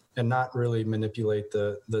 and not really manipulate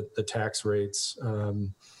the tax rates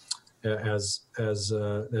as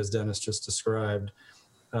Dennis just described.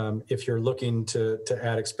 If you're looking to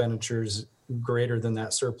add expenditures greater than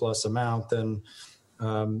that surplus amount, then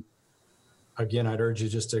again, I'd urge you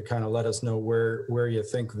just to kind of let us know where you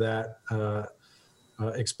think that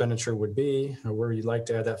expenditure would be, or where you'd like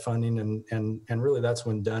to add that funding, and really that's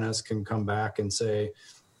when Dennis can come back and say,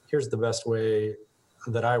 here's the best way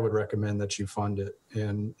that I would recommend that you fund it,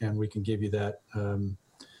 and we can give you that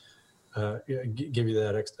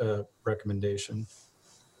recommendation.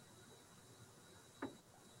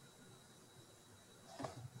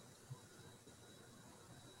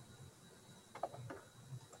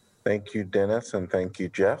 Thank you, Dennis, and thank you,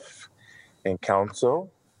 Jeff. And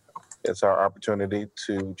council, it's our opportunity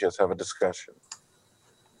to just have a discussion.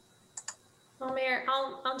 Well, Mayor,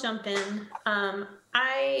 I'll jump in.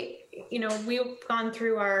 We've gone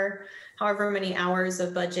through our however many hours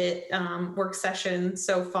of budget work session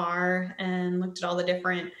so far and looked at all the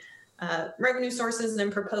different revenue sources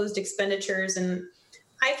and proposed expenditures. And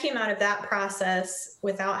I came out of that process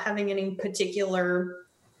without having any particular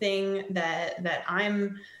thing that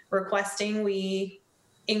I'm requesting. We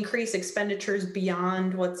increase expenditures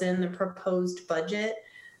beyond what's in the proposed budget.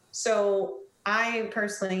 So I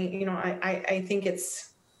personally, I think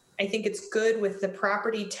it's good with the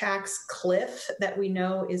property tax cliff that we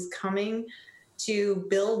know is coming to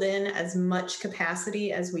build in as much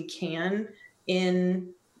capacity as we can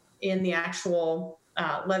in the actual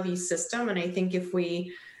levy system. And I think if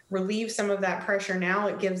we relieve some of that pressure now,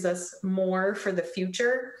 it gives us more for the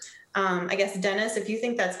future. I guess, Dennis, if you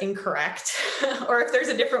think that's incorrect, or if there's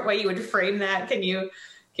a different way you would frame that, can you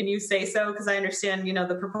say so? Because I understand,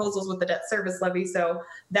 the proposals with the debt service levy. So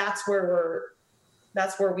that's where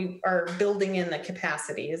we are building in the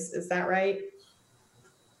capacity. Is that right?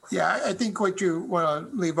 Yeah, I think what you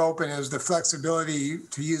want to leave open is the flexibility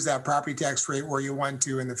to use that property tax rate where you want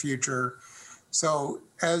to in the future. So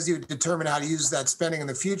as you determine how to use that spending in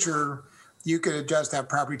the future, you could adjust that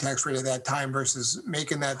property tax rate at that time versus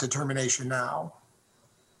making that determination now.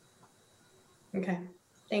 Okay,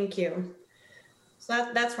 thank you. So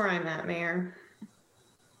that's where I'm at, Mayor.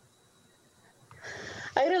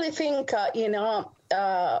 I really think,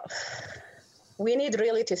 we need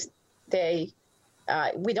really to stay.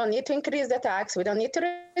 We don't need to increase the tax. We don't need to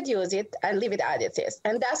reduce it and leave it as it is.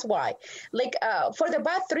 And that's why, for the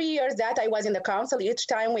past 3 years that I was in the council, each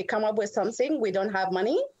time we come up with something, we don't have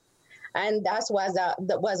money. And that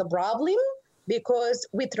was a problem, because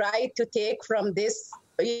we tried to take from this,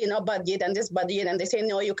 budget and this budget, and they say,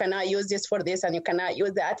 no, you cannot use this for this, and you cannot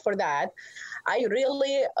use that for that. I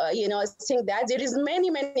really, think that there is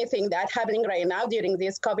many things that are happening right now during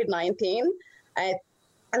this COVID-19 and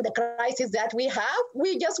the crisis that we have.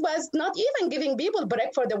 We just was not even giving people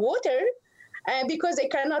break for the water, because they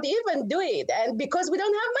cannot even do it, and because we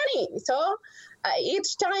don't have money. So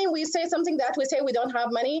each time we say something that we say we don't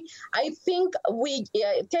have money, I think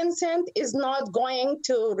 10 cents is not going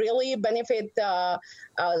to really benefit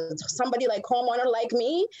somebody like homeowner like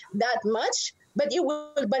me that much, but it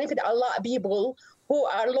will benefit a lot of people who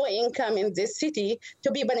are low income in this city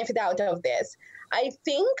to be benefit out of this. I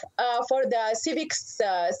think for the civics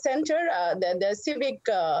center, the civic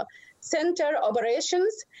center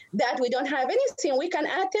operations, that we don't have anything, we can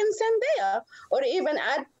add 10 cents there, or even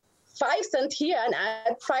add 5 cents here and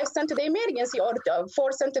add 5 cents to the emergency, or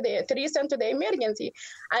 4 cents to the 3 cents to the emergency.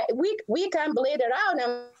 We can blade around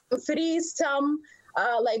and free some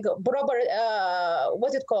like proper,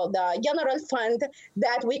 what's it called, general fund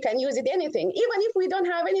that we can use it anything. Even if we don't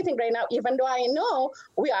have anything right now, even though I know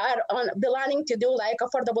we are planning to do like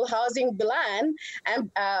affordable housing plan,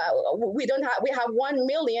 and we have 1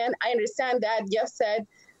 million. I understand that Jeff said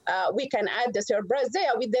we can add the surplus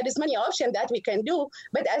there. There is many options that we can do,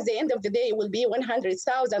 but at the end of the day, it will be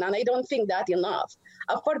 100,000, and I don't think that's enough.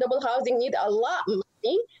 Affordable housing need a lot of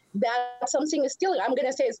money. That's something still, I'm going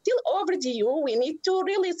to say, still overdue. We need to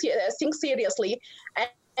really think seriously.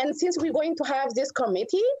 And since we're going to have this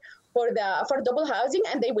committee for the affordable housing,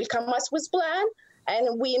 and they will come us with plan,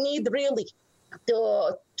 and we need really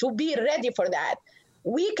to be ready for that.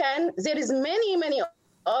 There is many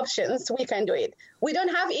options we can do it. We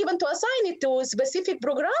don't have even to assign it to a specific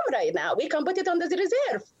program right now. We can put it on the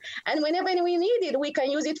reserve. And whenever we need it, we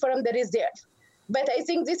can use it from the reserve. But I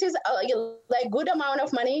think this is a good amount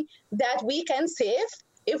of money that we can save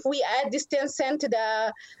if we add this 10 cents to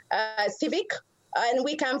the civic, and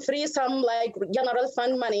we can free some like general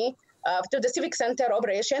fund money to the civic center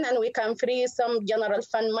operation, and we can free some general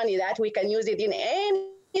fund money that we can use it in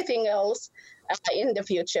anything else in the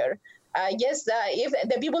future. Yes, if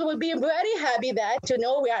the people will be very happy that to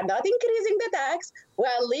know we are not increasing the tax, we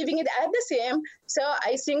are leaving it at the same. So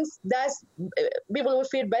I think that's people will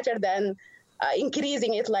feel better than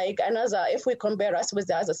increasing it like another, if we compare us with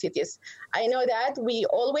the other cities. I know that we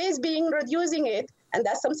always being reducing it, and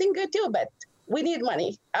that's something good too, but we need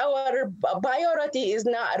money. Our priority is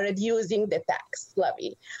not reducing the tax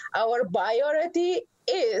levy. Our priority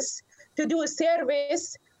is to do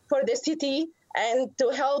service for the city and to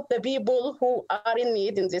help the people who are in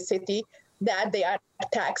need in the city, that they are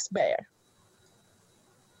taxpayer.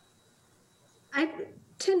 I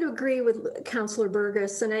tend to agree with Councilor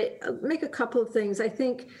Burgess, and I make a couple of things. I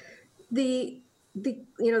think the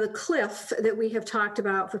cliff that we have talked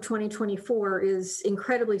about for 2024 is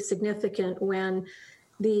incredibly significant when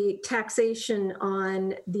the taxation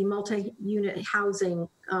on the multi-unit housing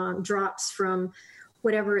drops from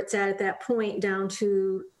whatever it's at that point down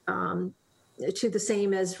to the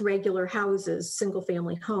same as regular houses, single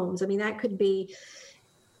family homes. I mean, that could be,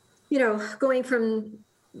 going from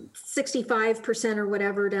 65% or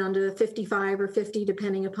whatever down to 55 or 50,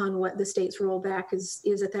 depending upon what the state's rollback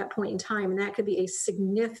is at that point in time. And that could be a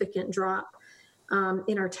significant drop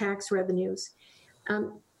in our tax revenues.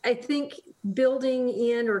 I think building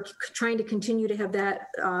in or trying to continue to have that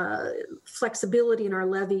flexibility in our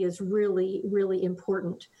levy is really, really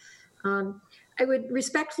important. I would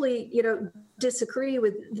respectfully, disagree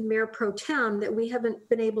with the Mayor Pro Tem that we haven't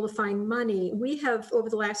been able to find money. We have, over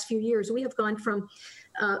the last few years, we have gone from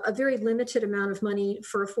a very limited amount of money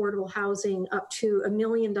for affordable housing up to $1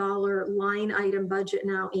 million line item budget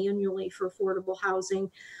now annually for affordable housing.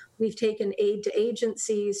 We've taken aid to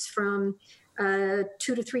agencies from $200,000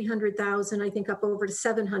 to $300,000, I think up over to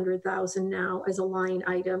 $700,000 now as a line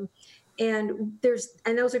item. And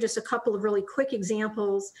those are just a couple of really quick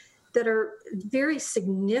examples that are very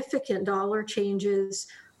significant dollar changes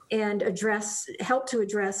and help to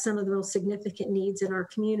address some of the most significant needs in our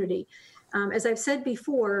community. As I've said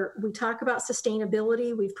before, we talk about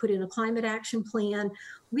sustainability. We've put in a climate action plan.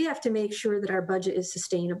 We have to make sure that our budget is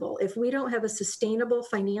sustainable. If we don't have a sustainable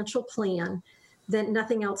financial plan, then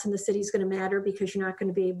nothing else in the city is going to matter because you're not going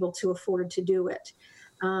to be able to afford to do it.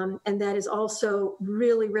 And that is also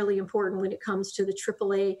really, really important when it comes to the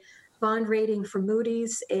AAA bond rating for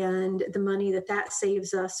Moody's and the money that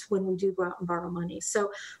saves us when we do go out and borrow money.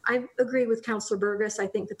 So I agree with Councilor Burgess. I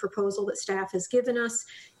think the proposal that staff has given us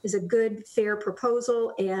is a good, fair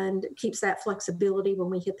proposal and keeps that flexibility when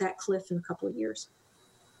we hit that cliff in a couple of years.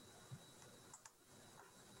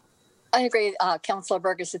 I agree. Councilor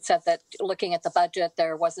Burgess had said that looking at the budget,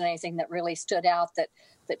 there wasn't anything that really stood out that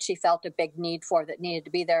she felt a big need for that needed to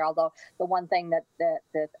be there. Although the one thing that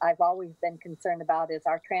I've always been concerned about is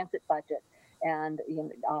our transit budget. And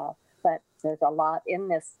but there's a lot in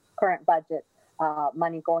this current budget,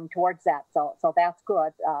 money going towards that. So that's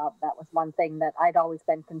good. That was one thing that I'd always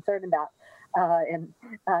been concerned about. And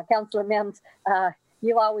Councilor Mims,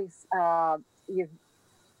 you've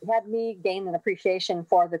had me gain an appreciation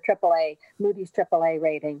for the Moody's AAA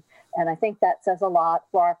rating. And I think that says a lot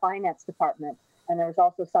for our finance department. And there was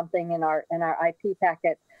also something in our IP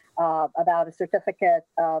packet about a certificate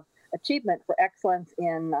of achievement for excellence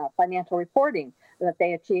in financial reporting that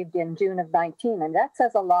they achieved in June of 19. And that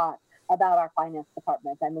says a lot about our finance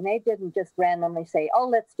department. I mean, they didn't just randomly say, "Oh,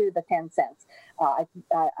 let's do the 10 cents." I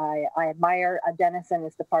admire Dennis and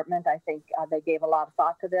his department. I think they gave a lot of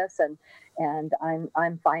thought to this, and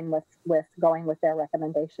I'm fine with going with their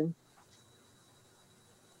recommendation.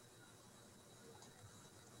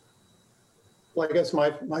 Well, I guess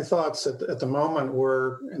my thoughts at the moment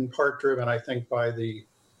were in part driven, I think, by the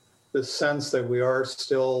sense that we are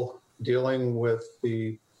still dealing with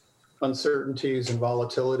the uncertainties and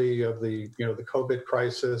volatility of the COVID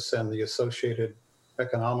crisis and the associated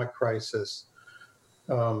economic crisis.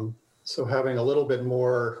 So having a little bit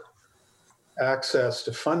more access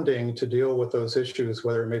to funding to deal with those issues,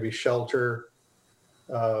 whether it may be shelter,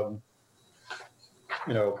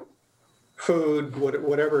 food,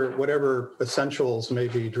 whatever essentials may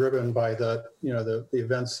be driven by the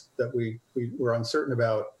events that we were uncertain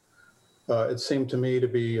about. It seemed to me to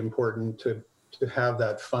be important to have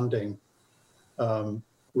that funding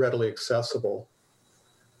readily accessible.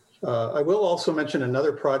 I will also mention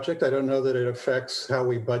another project. I don't know that it affects how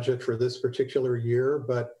we budget for this particular year,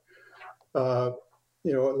 but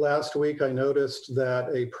last week I noticed that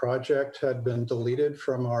a project had been deleted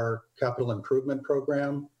from our capital improvement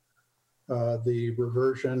program. The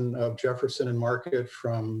reversion of Jefferson and Market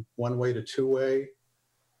from one-way to two-way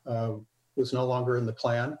was no longer in the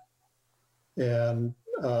plan. And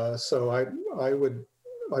so I would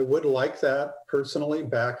like that personally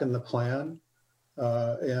back in the plan.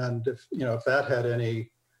 And if that had any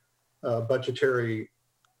budgetary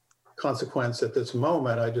consequence at this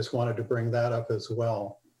moment, I just wanted to bring that up as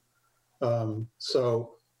well. I'm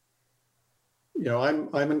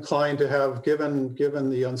inclined to have, given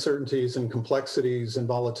the uncertainties and complexities and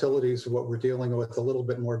volatilities of what we're dealing with, a little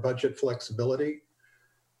bit more budget flexibility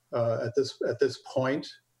at this point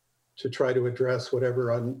to try to address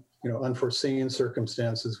whatever unforeseen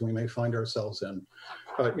circumstances we may find ourselves in.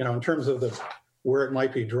 In terms of where it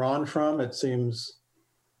might be drawn from, it seems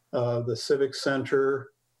the Civic Center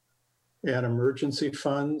and emergency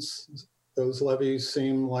funds, those levies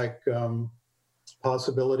seem like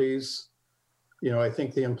possibilities. I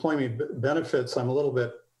think the employment benefits, I'm a little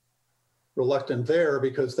bit reluctant there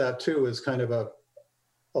because that too is kind of a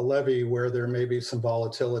levy where there may be some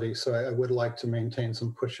volatility. So I would like to maintain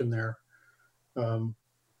some cushion there.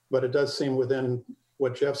 But it does seem within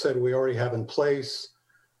what Jeff said we already have in place,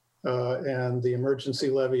 and the emergency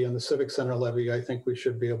levy and the Civic Center levy, I think we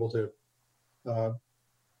should be able to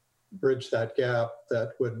bridge that gap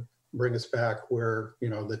that would bring us back where,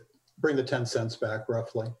 bring the 10 cents back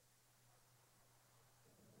roughly.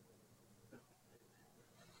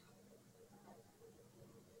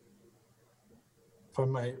 If I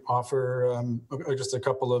might offer just a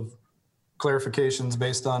couple of clarifications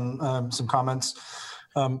based on some comments.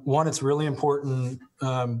 One, it's really important.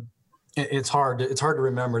 It's hard to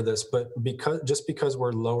remember this, but because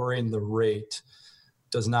we're lowering the rate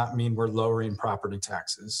does not mean we're lowering property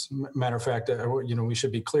taxes. Matter of fact, we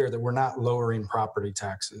should be clear that we're not lowering property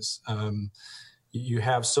taxes. You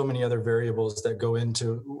have so many other variables that go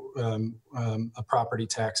into a property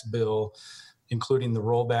tax bill, including the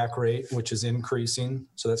rollback rate, which is increasing.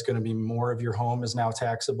 So that's going to be more of your home is now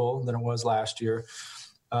taxable than it was last year,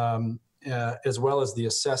 as well as the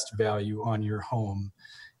assessed value on your home.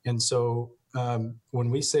 And so when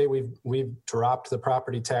we say we've dropped the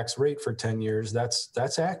property tax rate for 10 years,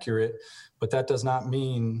 that's accurate, but that does not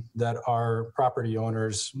mean that our property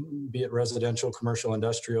owners, be it residential, commercial,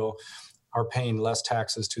 industrial, are paying less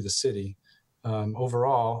taxes to the city.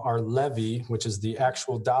 Overall, our levy, which is the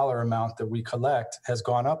actual dollar amount that we collect, has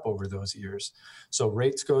gone up over those years. So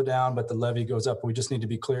rates go down, but the levy goes up. We just need to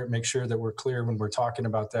be clear, make sure that we're clear when we're talking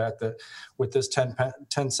about that with this 10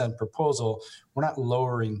 cent proposal, we're not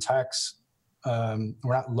lowering we're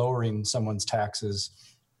not lowering someone's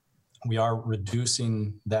taxes. We are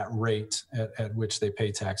reducing that rate at which they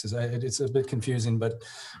pay taxes. It's a bit confusing, but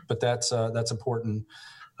that's important.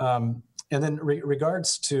 And then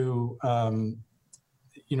regards to,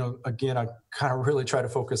 again, I kind of really try to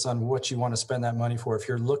focus on what you want to spend that money for. If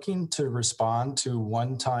you're looking to respond to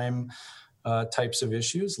one-time types of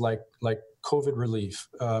issues like COVID relief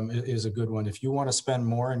is a good one. If you want to spend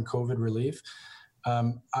more in COVID relief,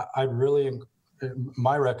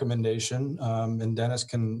 my recommendation, and Dennis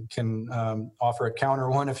can offer a counter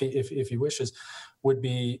one if he wishes, would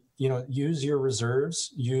be, use your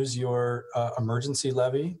reserves, use your emergency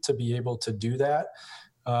levy to be able to do that,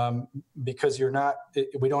 because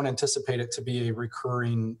we don't anticipate it to be a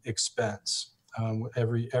recurring expense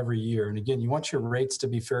every year. And again, you want your rates to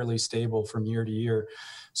be fairly stable from year to year.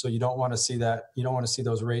 So you don't want to see that. You don't want to see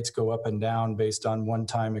those rates go up and down based on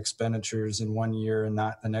one-time expenditures in one year and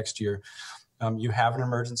not the next year. You have an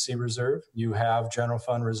emergency reserve, you have general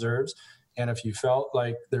fund reserves. And if you felt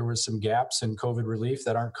like there was some gaps in COVID relief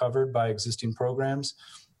that aren't covered by existing programs,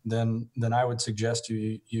 then I would suggest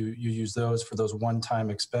you use those for those one-time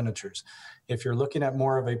expenditures. If you're looking at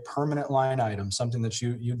more of a permanent line item, something that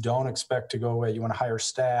you don't expect to go away, you want to hire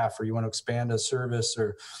staff, or you want to expand a service,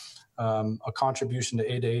 or a contribution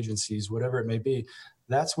to aid agencies, whatever it may be,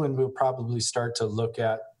 that's when we'll probably start to look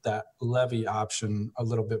at that levy option a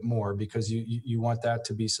little bit more, because you want that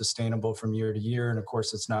to be sustainable from year to year. And of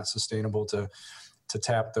course, it's not sustainable to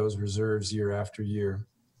tap those reserves year after year.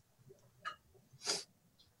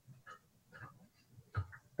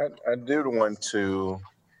 I do want to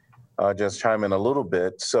just chime in a little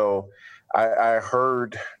bit. So I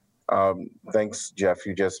heard, thanks, Jeff,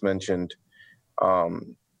 you just mentioned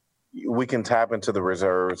we can tap into the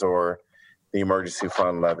reserves or the emergency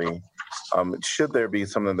fund levy. Should there be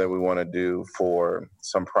something that we want to do for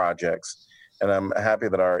some projects? And I'm happy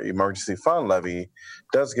that our emergency fund levy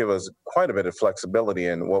does give us quite a bit of flexibility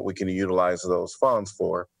in what we can utilize those funds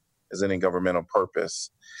for as any governmental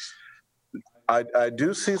purpose. I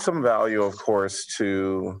do see some value, of course,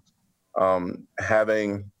 to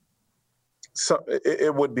having some,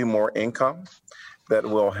 it would be more income that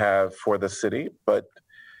we'll have for the city, but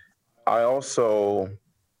I also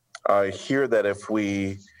hear that if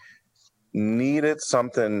we needed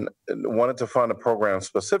something, wanted to fund a program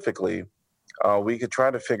specifically, we could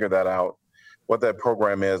try to figure that out, what that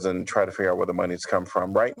program is, and try to figure out where the money's come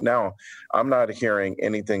from. Right now, I'm not hearing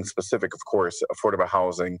anything specific. Of course, affordable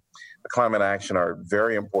housing, climate action are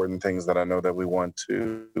very important things that I know that we want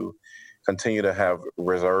to continue to have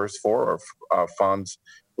reserves for, or funds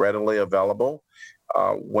readily available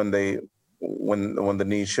when the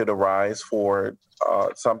need should arise for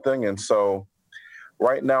something. And so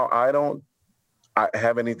right now, I don't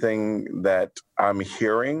have anything that I'm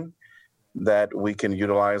hearing that we can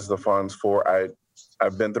utilize the funds for.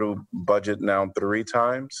 I've been through budget now 3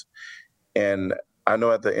 times, and I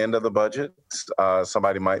know at the end of the budget,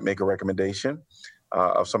 somebody might make a recommendation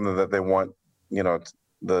of something that they want, to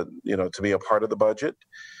be a part of the budget.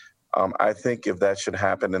 I think if that should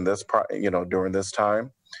happen in this, during this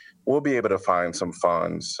time, we'll be able to find some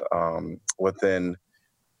funds within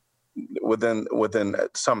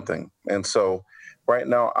something. And so right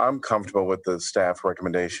now, I'm comfortable with the staff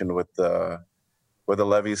recommendation, with the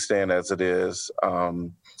levy stand as it is.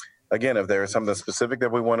 Again, if there is something specific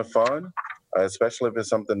that we want to fund, especially if it's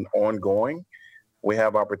something ongoing, we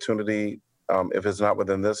have opportunity. If it's not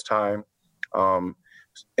within this time,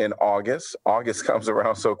 in August comes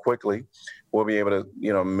around so quickly, we'll be able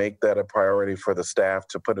to, make that a priority for the staff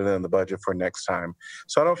to put it in the budget for next time.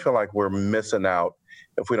 So I don't feel like we're missing out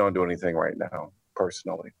if we don't do anything right now,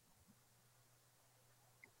 personally.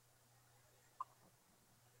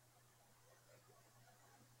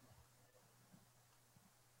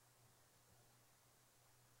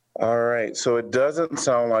 All right, so it doesn't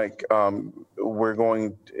sound like we're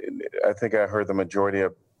going, I think I heard the majority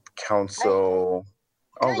of council.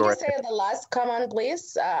 Can I just say the last comment,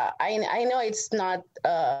 please? I know it's not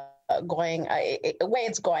going way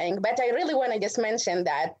it's going, but I really want to just mention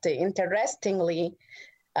that, interestingly,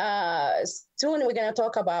 soon we're going to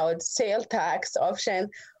talk about sale tax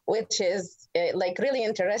option, which is really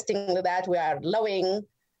interesting that we are lowering,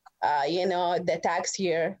 the tax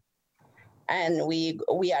here. And we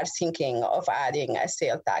are thinking of adding a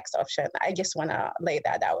sale tax option. I just want to lay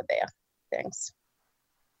that out there. Thanks.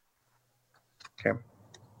 Okay.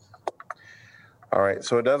 All right.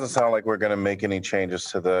 So it doesn't sound like we're going to make any changes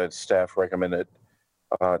to the staff recommended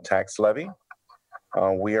tax levy.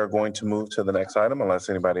 We are going to move to the next item unless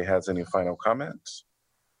anybody has any final comments.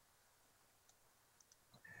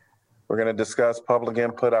 We're going to discuss public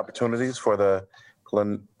input opportunities for the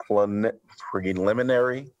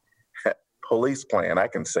preliminary police plan. I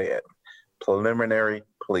can say it. Preliminary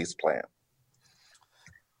police plan.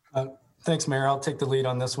 Thanks, Mayor. I'll take the lead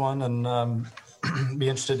on this one and be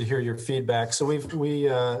interested to hear your feedback. So we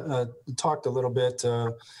talked a little bit,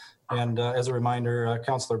 and as a reminder,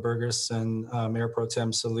 Councilor Burgess and Mayor Pro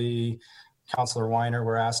Tem Salih, Councilor Weiner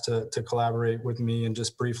were asked to collaborate with me and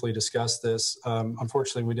just briefly discuss this.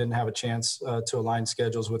 Unfortunately, we didn't have a chance to align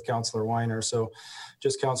schedules with Councilor Weiner, so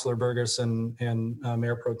just Councilor Burgess and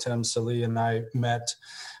Mayor Pro Tem Salih and I met.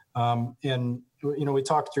 And we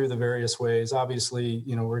talked through the various ways. Obviously,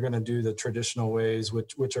 we're going to do the traditional ways,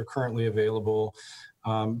 which are currently available.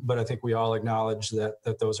 But I think we all acknowledge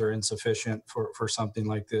that those are insufficient for something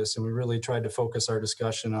like this. And we really tried to focus our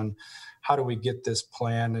discussion on how do we get this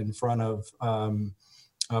plan in front of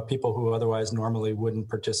people who otherwise normally wouldn't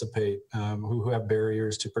participate, who have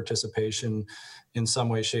barriers to participation in some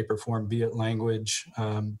way, shape, or form, be it language,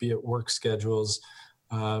 be it work schedules,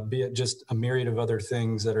 be it just a myriad of other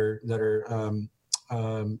things that are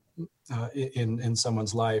in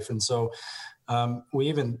someone's life. And so we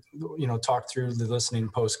even, talked through the listening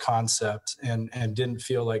post concept and didn't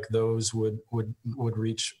feel like those would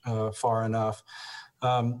reach far enough.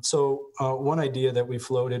 So one idea that we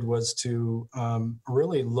floated was to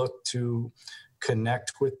really look to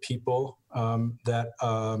connect with people that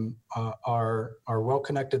are well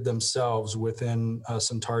connected themselves within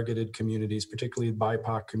some targeted communities, particularly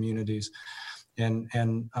BIPOC communities,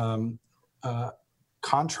 and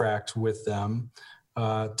contract with them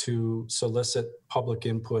to solicit public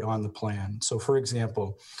input on the plan. So, for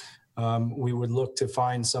example, we would look to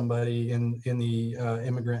find somebody in the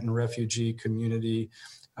immigrant and refugee community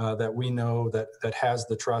that we know that has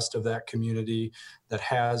the trust of that community, that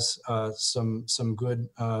has some good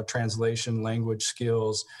translation language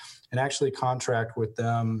skills, and actually contract with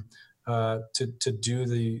them to do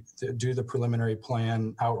the preliminary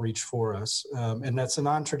plan outreach for us. And that's a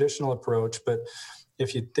non-traditional approach, but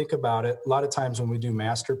if you think about it, a lot of times when we do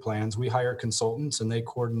master plans, we hire consultants and they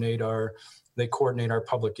coordinate our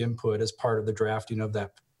public input as part of the drafting of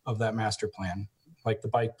that master plan, like the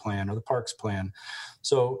bike plan or the parks plan.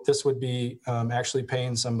 So this would be actually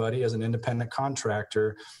paying somebody as an independent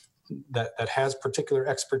contractor that has particular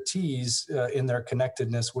expertise in their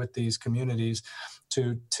connectedness with these communities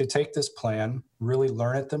to take this plan, really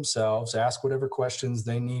learn it themselves, ask whatever questions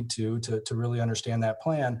they need to really understand that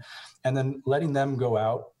plan, and then letting them go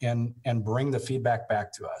out and bring the feedback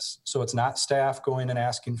back to us. So it's not staff going and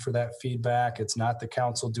asking for that feedback. It's not the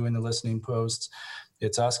council doing the listening posts.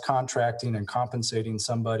 It's us contracting and compensating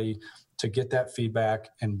somebody to get that feedback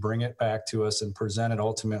and bring it back to us and present it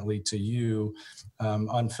ultimately to you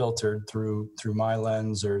unfiltered through my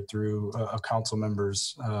lens or through a council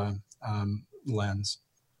member's lens.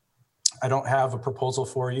 I don't have a proposal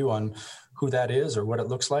for you on who that is or what it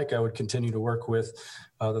looks like. I would continue to work with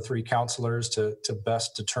the three counselors to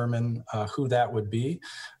best determine who that would be,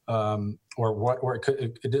 or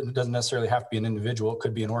it doesn't necessarily have to be an individual. It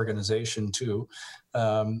could be an organization too.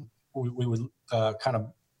 We would kind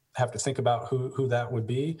of have to think about who that would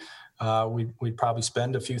be. We'd probably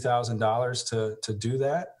spend a few $1,000s to do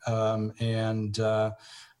that, and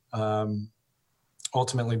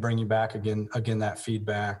ultimately bring you back again that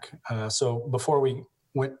feedback. So before we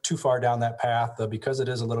went too far down that path, because it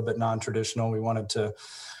is a little bit non-traditional, we wanted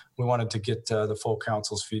to get the full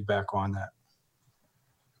council's feedback on that.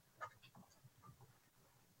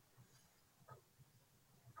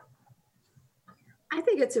 I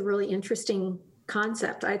think it's a really interesting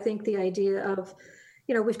concept. I think the idea of,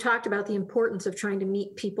 we've talked about the importance of trying to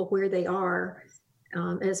meet people where they are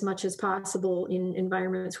as much as possible in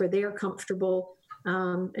environments where they are comfortable.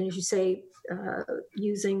 And as you say,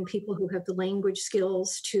 using people who have the language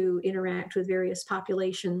skills to interact with various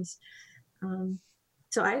populations.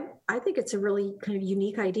 So I think it's a really kind of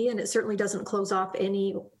unique idea, and it certainly doesn't close off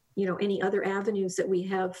any other avenues that we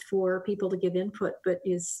have for people to give input, but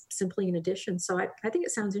is simply an addition. So I think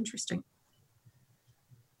it sounds interesting.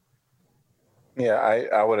 Yeah,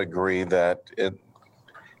 I would agree that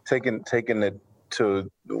taking it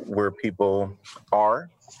to where people are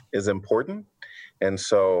is important. And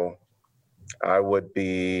so I would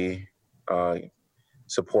be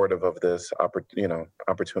supportive of this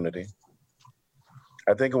opportunity.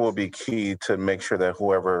 I think it will be key to make sure that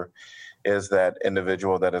whoever is that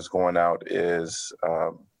individual that is going out is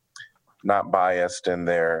not biased in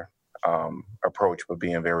their approach, but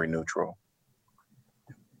being very neutral.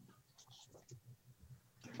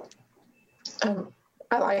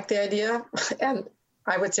 I like the idea, and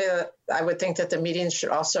I would say that I would think that the meetings should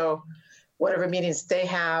also, whatever meetings they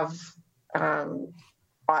have,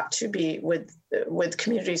 ought to be with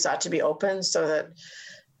communities ought to be open, so that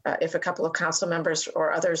if a couple of council members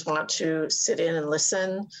or others want to sit in and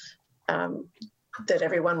listen, that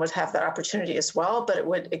everyone would have that opportunity as well. But it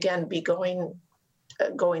would again be going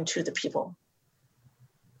to the people.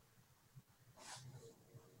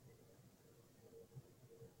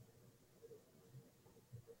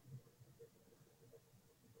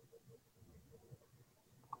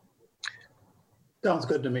 Sounds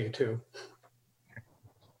good to me too.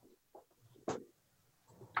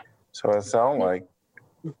 So it sounds like,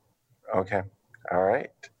 okay, all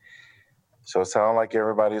right. So it sounds like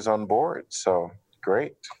everybody's on board. So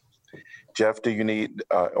great. Jeff, do you need,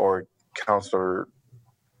 or Councilor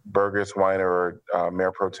Burgess, Weiner, or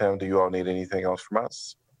Mayor Pro Tem, do you all need anything else from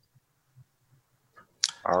us?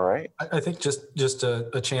 All right. I think just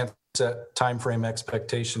a chance at time frame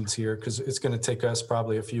expectations here, because it's going to take us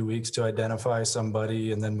probably a few weeks to identify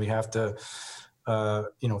somebody, and then we have to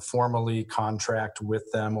formally contract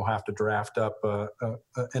with them. We'll have to draft up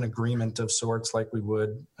an agreement of sorts like we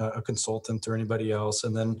would a consultant or anybody else.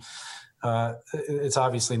 And then it's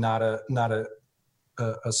obviously not a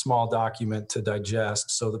small document to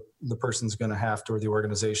digest. So the person's going to have to, or the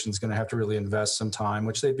organization's going to have to really invest some time,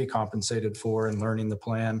 which they'd be compensated for, in learning the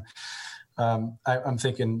plan. I'm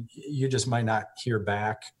thinking you just might not hear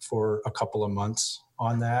back for a couple of months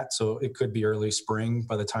on that. So it could be early spring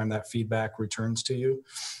by the time that feedback returns to you.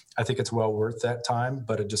 I think it's well worth that time,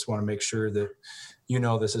 but I just want to make sure that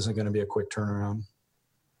this isn't going to be a quick turnaround.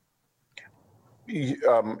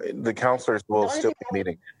 The counselors will still be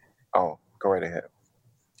meeting. Oh, go right ahead.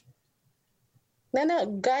 No,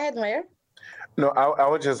 go ahead, Mayor. No, I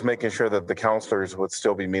was just making sure that the counselors would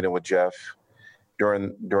still be meeting with Jeff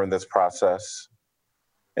during this process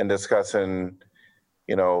and discussing,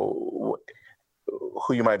 who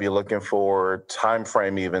you might be looking for, time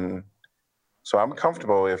frame even. So I'm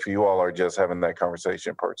comfortable if you all are just having that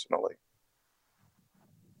conversation personally.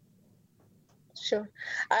 Sure.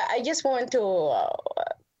 I just want to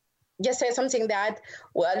just say something that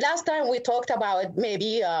last time we talked about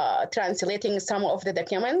maybe translating some of the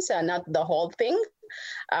documents and not the whole thing.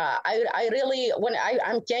 I really,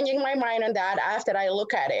 I'm changing my mind on that after I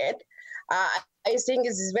look at it. I think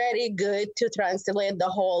it's very good to translate the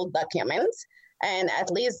whole documents, and at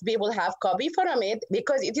least people have copy from it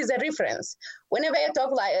because it is a reference. Whenever I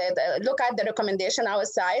look at the recommendation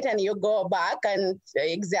outside and you go back and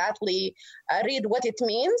exactly read what it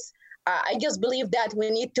means, I just believe that we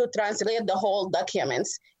need to translate the whole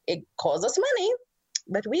documents. It costs us money,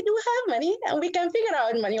 but we do have money and we can figure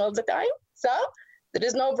out money all the time. So there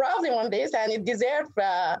is no problem on this, and it deserves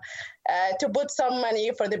to put some money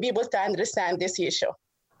for the people to understand this issue.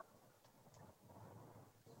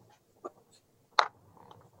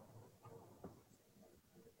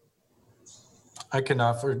 I can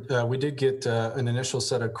offer, we did get an initial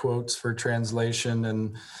set of quotes for translation,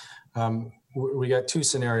 and we got two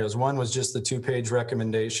scenarios. One was just the 2-page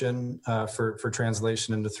recommendation for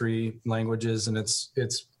translation into 3 languages, and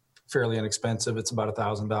it's fairly inexpensive. It's about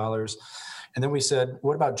 $1,000. And then we said,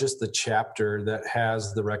 what about just the chapter that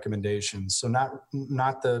has the recommendations? So not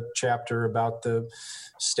the chapter about the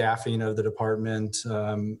staffing of the department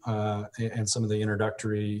and some of the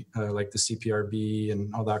introductory, like the CPRB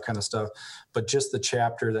and all that kind of stuff, but just the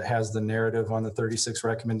chapter that has the narrative on the 36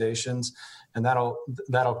 recommendations. And that'll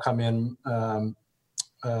come in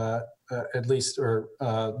at least, or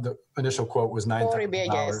the initial quote was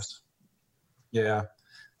 $9,000. Yeah.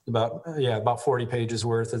 About 40 pages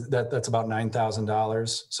worth. That's about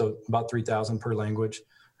 $9,000. So about $3,000 per language.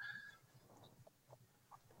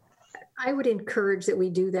 I would encourage that we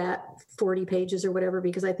do that 40 pages or whatever,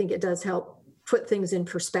 because I think it does help put things in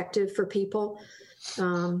perspective for people.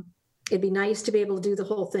 It'd be nice to be able to do the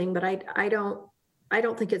whole thing, but I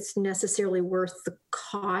don't think it's necessarily worth the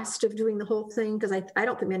cost of doing the whole thing, because I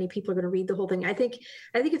don't think many people are going to read the whole thing. I think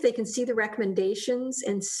if they can see the recommendations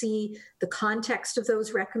and see the context of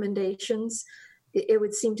those recommendations, it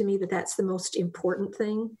would seem to me that that's the most important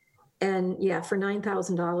thing. And yeah, for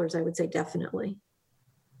 $9,000, I would say definitely.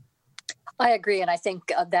 I agree, and I think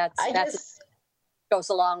that goes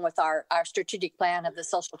along with our strategic plan of the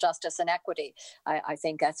social justice and equity. I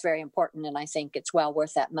think that's very important, and I think it's well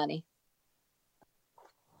worth that money.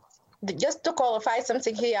 Just to qualify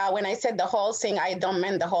something here, when I said the whole thing, I don't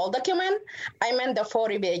mean the whole document. I meant the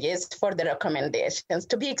 40 pages for the recommendations,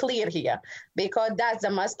 to be clear here, because that's the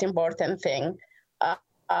most important thing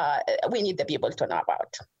we need the people to know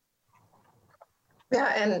about.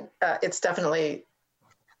 Yeah, and it's definitely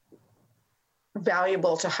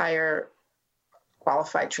valuable to hire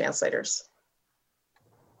qualified translators.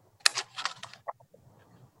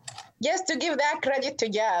 Just to give that credit to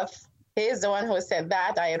Jeff. He's the one who said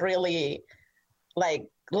that. I really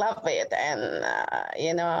love it. And,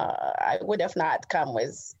 I would have not come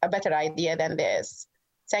with a better idea than this.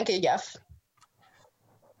 Thank you, Jeff.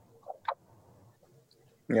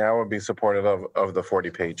 Yeah, I would be supportive of the 40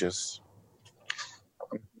 pages.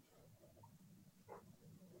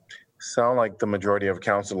 Sound like the majority of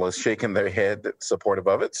council is shaking their head supportive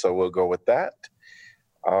of it. So we'll go with that.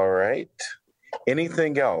 All right.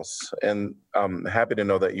 Anything else? And I'm happy to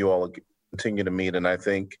know that you all continue to meet, and I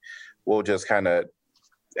think we'll just kind of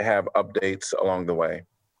have updates along the way.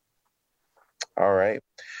 All right.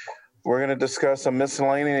 We're going to discuss some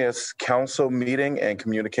miscellaneous council meeting and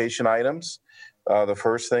communication items. The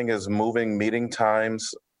first thing is moving meeting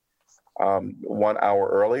times 1 hour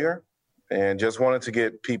earlier, and just wanted to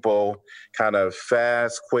get people kind of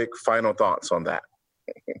fast, quick, final thoughts on that.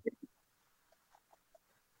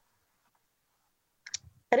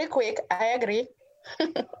 Very quick, I agree.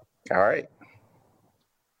 All right.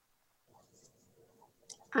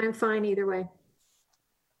 I'm fine either way.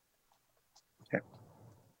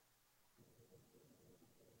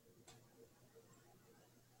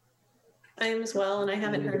 I am as well, and I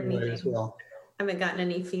haven't heard Either way anything. as well. I haven't gotten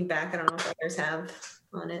any feedback. I don't know if others have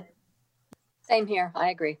on it. Same here. I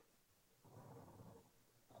agree.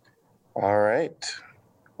 All right.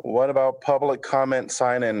 What about public comment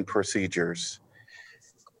sign-in procedures?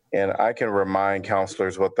 And I can remind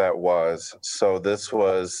counselors what that was. So this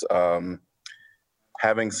was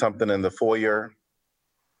having something in the foyer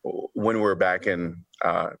when we're back in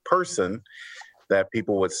person that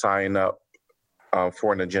people would sign up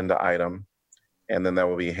for an agenda item, and then that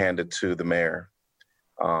will be handed to the mayor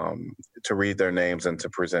to read their names and to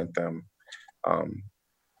present them.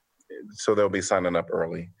 So they'll be signing up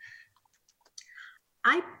early.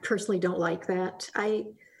 I personally don't like that. I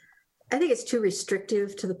think it's too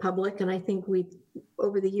restrictive to the public, and I think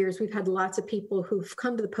over the years we've had lots of people who've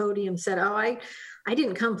come to the podium said, "Oh, I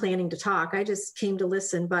didn't come planning to talk. I just came to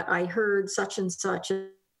listen, but I heard such and such and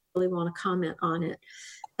really want to comment on it."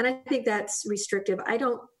 And I think that's restrictive. I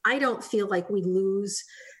don't feel like we lose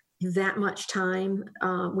that much time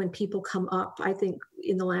when people come up. I think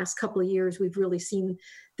in the last couple of years, we've really seen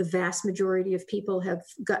the vast majority of people have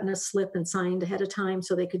gotten a slip and signed ahead of time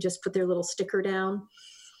so they could just put their little sticker down.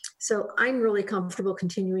 So I'm really comfortable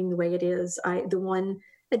continuing the way it is. The one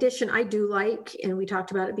addition I do like, and we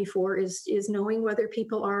talked about it before, is knowing whether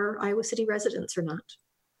people are Iowa City residents or not.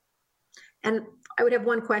 And I would have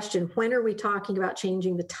one question. When are we talking about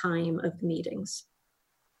changing the time of the meetings?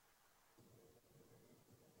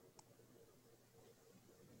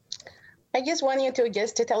 I just want you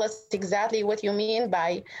to tell us exactly what you mean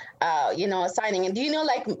by, signing in. Do you know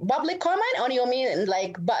like public comment, or you mean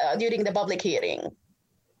like during the public hearing?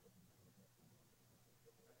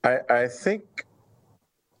 I think,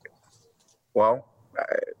 well,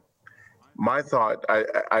 my thought,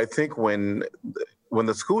 I think when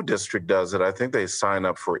the school district does it, I think they sign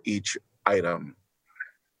up for each item.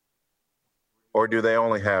 Or do they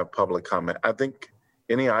only have public comment? I think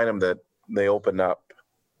any item that they open up.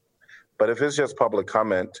 But if it's just public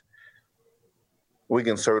comment, we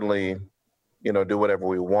can certainly, do whatever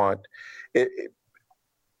we want.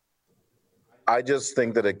 I just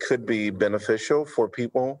think that it could be beneficial for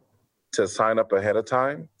people to sign up ahead of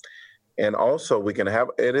time. And also we can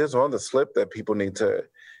it is on the slip that people need to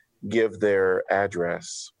give their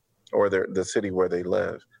address or the city where they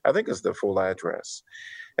live. I think it's the full address.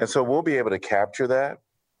 And so we'll be able to capture that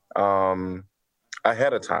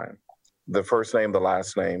ahead of time. The first name, the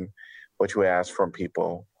last name, which we ask from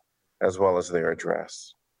people, as well as their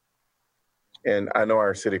address. And I know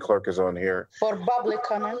our city clerk is on here. For public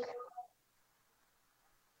comment?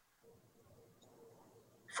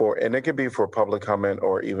 And it could be for public comment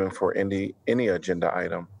or even for any agenda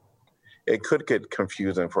item. It could get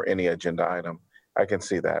confusing for any agenda item. I can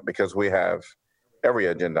see that because we have every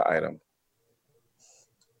agenda item.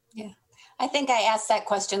 Yeah. I think I asked that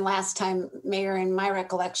question last time, Mayor, and my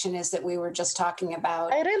recollection is that we were just talking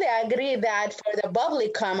about. I really agree that for the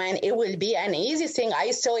public comment, it will be an easy thing. I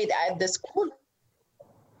saw it at the school.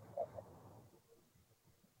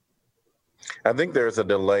 I think there's a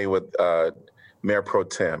delay with Mayor Pro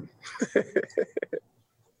Tem.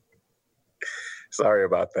 Sorry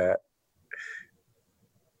about that.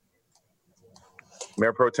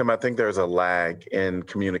 Mayor Pro Tem, I think there's a lag in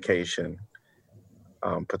communication,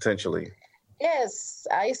 potentially. Yes,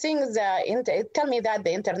 I think tell me that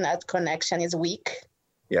the internet connection is weak.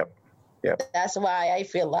 Yep. That's why I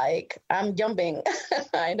feel like I'm jumping.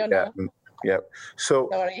 I don't know. Yep. So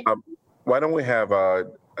why don't we have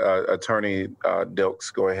Attorney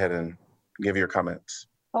Dilks go ahead and give your comments.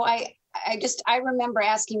 Oh, I remember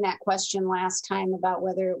asking that question last time about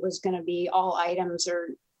whether it was going to be all items or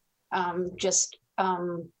just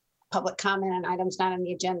public comment on items not on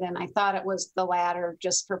the agenda. And I thought it was the latter,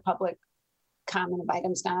 just for public comment of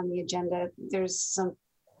items not on the agenda. There's some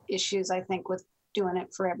issues, I think, with doing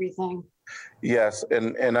it for everything. Yes,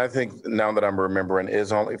 and I think now that I'm remembering, it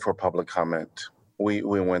is only for public comment. We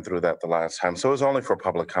went through that the last time. So it's only for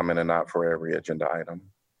public comment and not for every agenda item.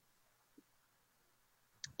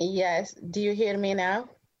 Yes. Do you hear me now?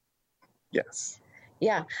 Yes.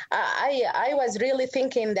 Yeah, I was really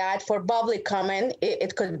thinking that for public comment,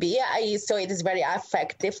 it could be. I saw it is very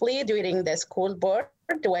effectively during the school board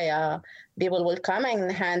where people will come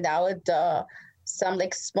and hand out some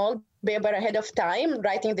like small paper ahead of time,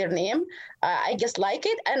 writing their name. I just like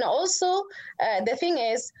it. And also the thing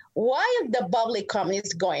is, while the public comment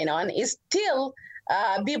is going on, is still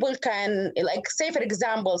people can, like, say, for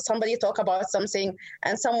example, somebody talk about something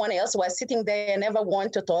and someone else was sitting there and never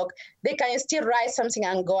want to talk, they can still write something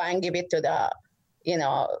and go and give it to the,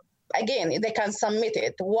 again, they can submit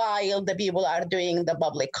it while the people are doing the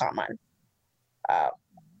public comment.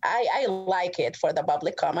 I like it for the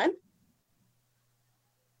public comment.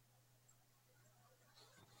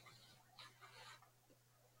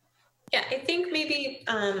 Yeah, I think maybe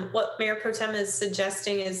what Mayor Pro Tem is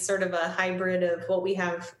suggesting is sort of a hybrid of what we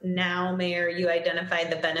have now. Mayor, you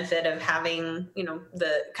identified the benefit of having,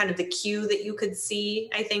 the kind of the queue that you could see,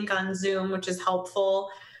 I think, on Zoom, which is helpful.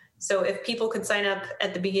 So if people could sign up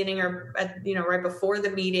at the beginning or right before the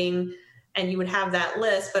meeting, and you would have that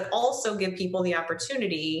list, but also give people the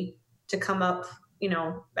opportunity to come up,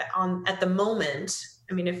 at the moment.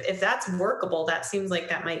 I mean, if that's workable, that seems like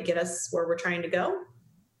that might get us where we're trying to go.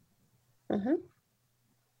 Mm-hmm.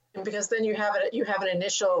 And because then you have an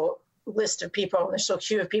initial list of people, initial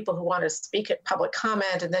queue of people who want to speak at public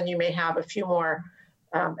comment, and then you may have a few more,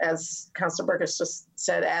 as Councilor Burgess just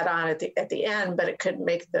said, add on at the end, but it could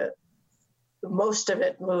make the most of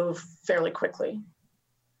it move fairly quickly.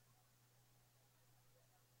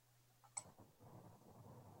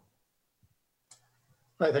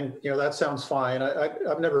 I think, that sounds fine.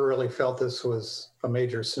 I've never really felt this was a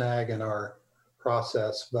major snag in our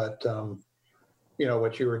process, but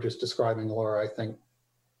what you were just describing, Laura, I think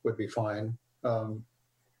would be fine.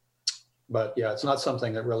 But yeah, it's not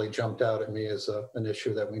something that really jumped out at me as an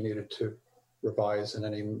issue that we needed to revise in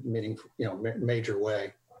any major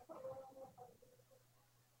way.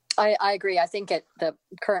 I agree. I think the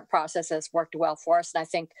current process has worked well for us. And I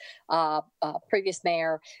think previous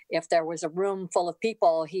mayor, if there was a room full of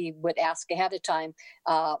people, he would ask ahead of time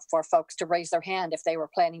for folks to raise their hand if they were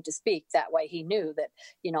planning to speak. That way he knew that,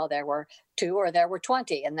 there were 2 or there were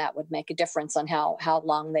 20, and that would make a difference on how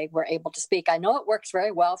long they were able to speak. I know it works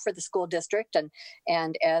very well for the school district.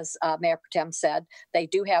 And as Mayor Pro Tem said, they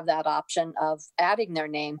do have that option of adding their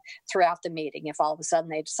name throughout the meeting. If all of a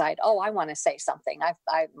sudden they decide, oh, I want to say something.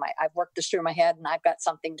 I've worked this through my head and I've got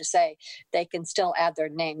something to say, they can still add their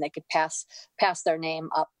name. They could pass their name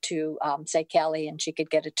up to, say, Kelly, and she could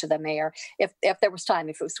get it to the mayor if there was time,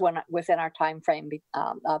 if it was within our time frame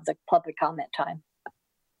of the public comment time.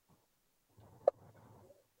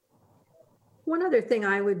 One other thing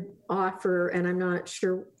I would offer, and I'm not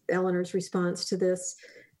sure Eleanor's response to this,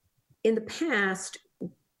 in the past,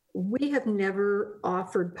 we have never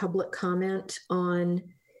offered public comment on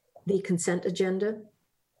the consent agenda.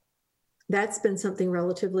 That's been something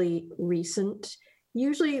relatively recent.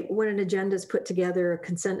 Usually when an agenda is put together, a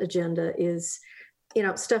consent agenda is,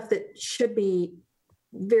 stuff that should be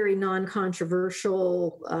very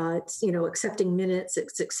non-controversial. It's, accepting minutes,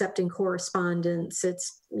 it's accepting correspondence,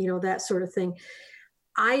 it's, that sort of thing.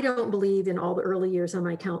 I don't believe in all the early years on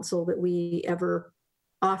my council that we ever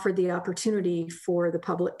offered the opportunity for the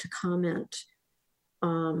public to comment.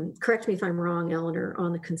 Correct me if I'm wrong, Eleanor,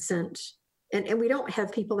 on the consent. And we don't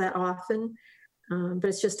have people that often, but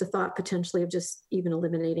it's just a thought potentially of just even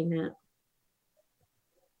eliminating that.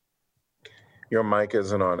 Your mic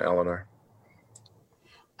isn't on, Eleanor.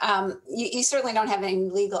 You certainly don't have any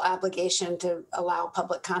legal obligation to allow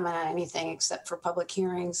public comment on anything except for public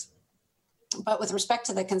hearings. But with respect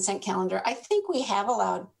to the consent calendar, I think we have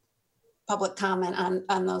allowed public comment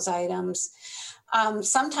on those items.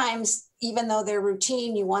 Sometimes, even though they're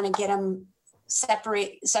routine, you want to get them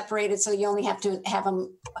separated so you only have to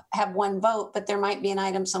have one vote, but there might be an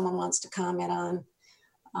item someone wants to comment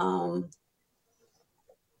on.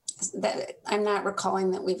 That I'm not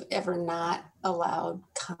recalling that we've ever not allowed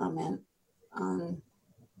comment on.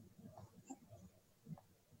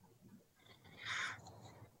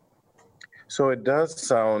 So it does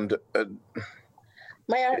sound.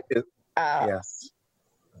 Mayor, yes.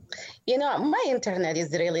 My internet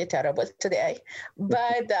is really terrible today,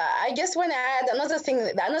 but I just want to add another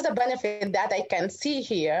thing, another benefit that I can see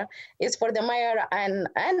here is for the mayor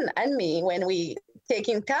and me when we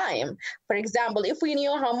taking time. For example, if we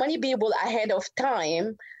knew how many people ahead of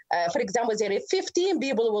time, for example, there are 15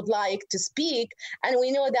 people would like to speak, and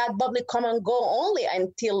we know that public comment go only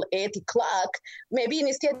until 8 o'clock, maybe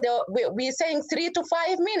instead we're saying 3 to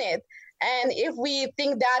 5 minutes. And if we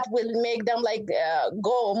think that will make them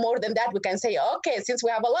go more than that, we can say, okay, since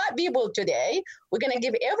we have a lot of people today, we're going to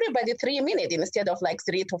give everybody 3 minutes instead of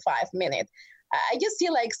 3 to 5 minutes. I just see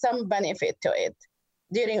some benefit to it,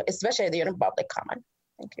 especially during public comment.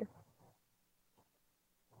 Thank you.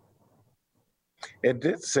 It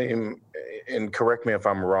did seem, and correct me if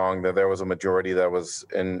I'm wrong, that there was a majority that was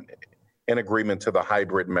in agreement to the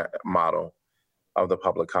hybrid model of the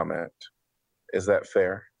public comment. Is that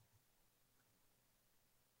fair?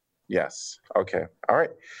 Yes. Okay. All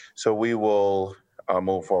right. So we will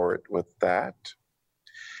move forward with that.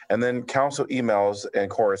 And then council emails and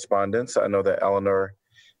correspondence. I know that Eleanor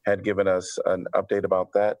had given us an update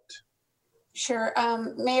about that. Sure.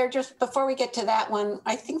 Mayor, just before we get to that one,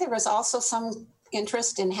 I think there was also some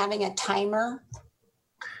interest in having a timer.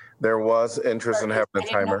 There was interest in having a I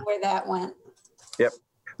didn't know timer. where that went. Yep.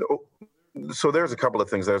 So there's a couple of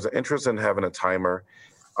things. There's an interest in having a timer,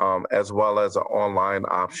 as well as an online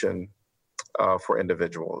option for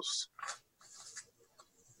individuals.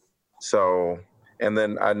 So, and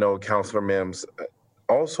then I know Councilor Mims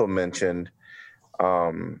also mentioned,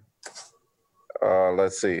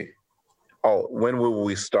 let's see. Oh, when will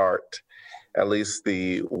we start? At least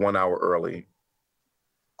the 1 hour early.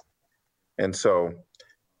 And so,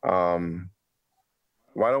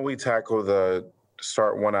 why don't we tackle the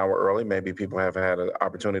start 1 hour early? Maybe people haven't had an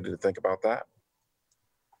opportunity to think about that.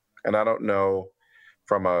 And I don't know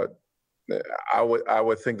from I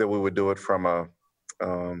would think that we would do it from a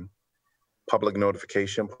public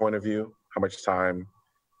notification point of view. How much time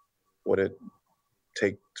would it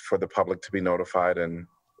take for the public to be notified and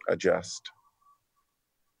adjust?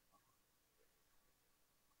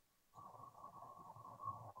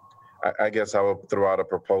 I guess I will throw out a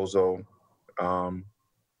proposal.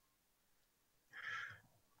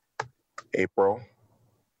 April,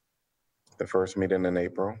 the first meeting in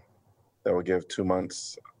April. That would give 2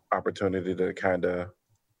 months opportunity to kind of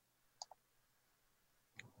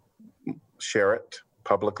share it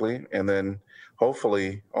publicly, and then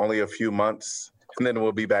hopefully only a few months, and then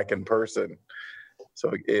we'll be back in person.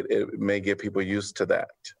 So it may get people used to that.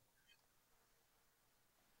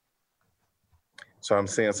 So I'm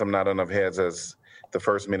seeing some not enough heads as the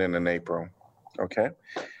first meeting in April. Okay.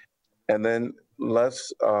 And then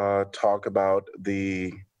let's talk about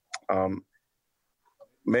the,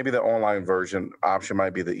 maybe the online version option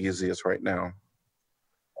might be the easiest right now.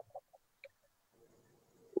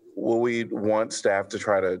 Will we want staff to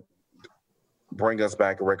try to bring us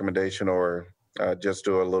back a recommendation, or just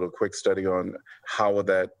do a little quick study on how would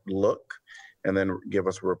that look, and then give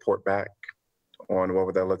us a report back on what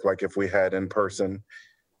would that look like if we had in person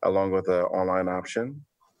along with the online option?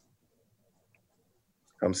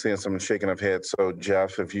 I'm seeing some shaking of heads. So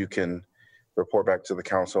Jeff, if you can report back to the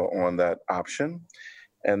council on that option.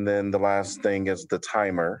 And then the last thing is the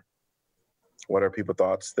timer. What are people's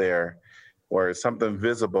thoughts there? Where something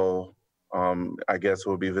visible, I guess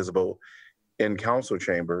will be visible in council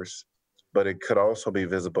chambers, but it could also be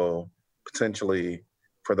visible potentially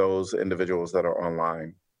for those individuals that are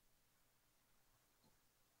online.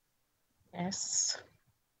 Yes.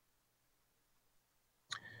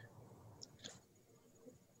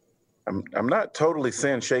 I'm not totally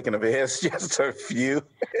seeing shaking of heads, just a few.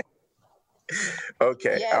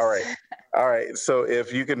 Okay, Yes. All right. So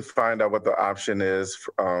if you can find out what the option is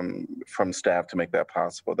from staff to make that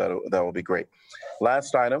possible, that will be great.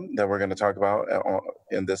 Last item that we're going to talk about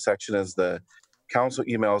in this section is the council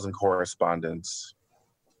emails and correspondence.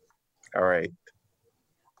 All right.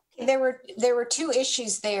 There were two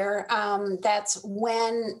issues there. That's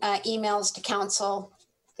when emails to council,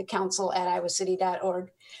 the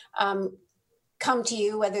council@iowacity.org, come to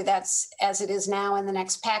you, whether that's as it is now in the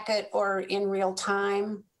next packet or in real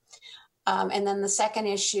time. And then the second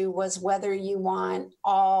issue was whether you want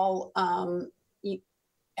all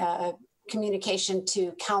communication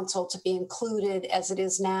to council to be included as it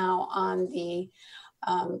is now on the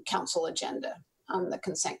council agenda, on the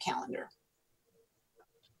consent calendar.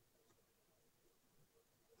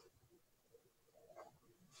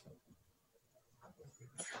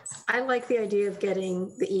 I like the idea of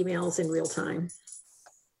getting the emails in real time.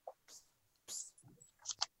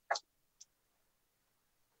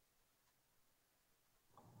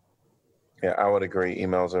 Yeah, I would agree.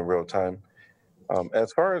 Emails in real time.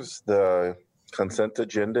 As far as the consent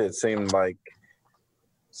agenda, it seemed like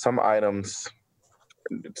some items,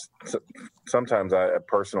 sometimes I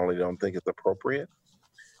personally don't think it's appropriate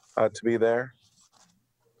to be there.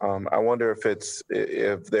 I wonder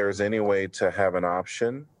if there's any way to have an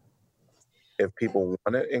option if people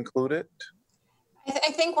want it included.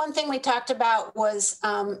 I think one thing we talked about was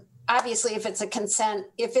obviously if it's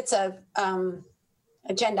a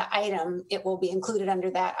agenda item, it will be included under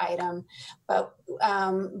that item, but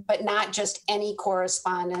not just any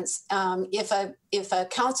correspondence. If a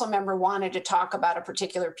council member wanted to talk about a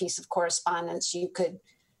particular piece of correspondence, you could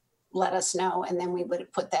let us know, and then we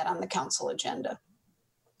would put that on the council agenda.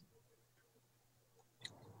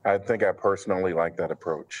 I think I personally like that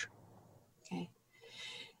approach. Okay.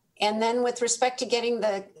 And then with respect to getting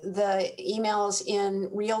the emails in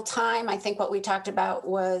real time, I think what we talked about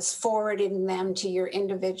was forwarding them to your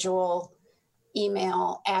individual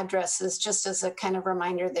email addresses, just as a kind of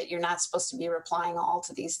reminder that you're not supposed to be replying all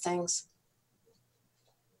to these things.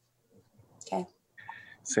 Okay.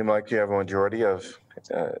 Seem like you have a majority of,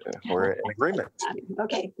 we're in agreement.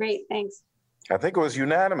 Okay, great, thanks. I think it was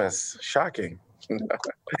unanimous. Shocking.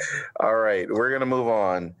 All right, we're going to move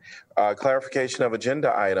on. Clarification of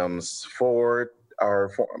agenda items for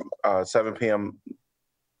our 7 p.m.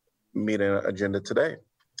 meeting agenda today.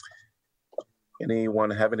 Anyone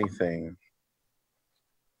have anything?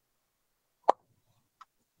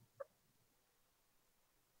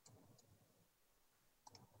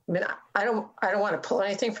 I mean, I don't want to pull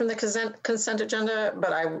anything from the consent agenda,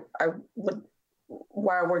 but I would,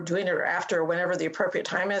 while we're doing it or after, or whenever the appropriate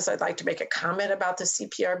time is, I'd like to make a comment about the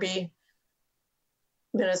CPRB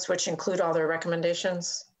minutes, which include all their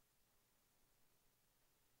recommendations.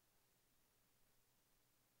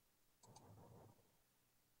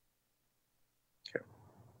 Okay.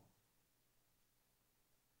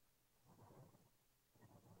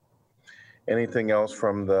 Anything else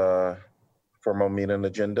from the formal meeting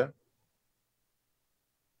agenda?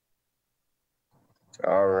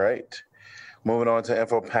 All right. Moving on to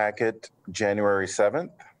info packet, January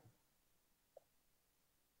 7th.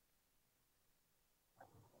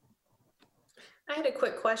 I had a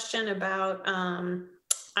quick question about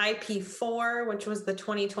IP4, which was the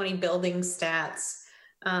 2020 building stats.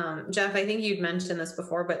 Jeff, I think you'd mentioned this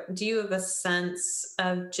before, but do you have a sense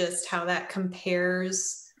of just how that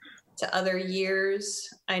compares to other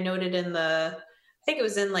years? I noted in I think it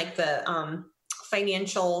was in like the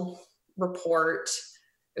financial report,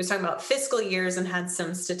 it was talking about fiscal years and had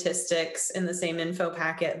some statistics in the same info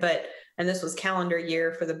packet, and this was calendar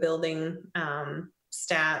year for the building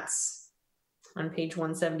stats on page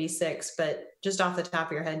 176, but just off the top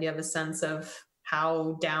of your head, do you have a sense of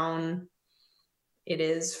how down it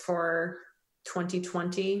is for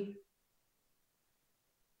 2020?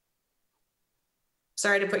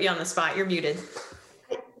 Sorry to put you on the spot. You're muted.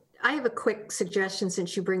 I have a quick suggestion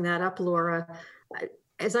since you bring that up, Laura.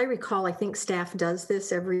 As I recall, I think staff does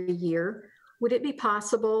this every year. Would it be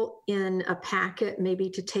possible in a packet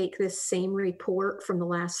maybe to take this same report from the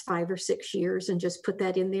last 5 or 6 years and just put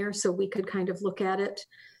that in there so we could kind of look at it?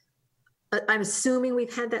 I'm assuming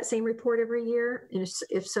we've had that same report every year. And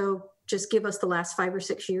if so, just give us the last 5 or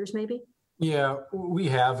 6 years maybe. Yeah, we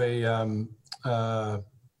have a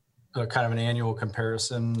kind of an annual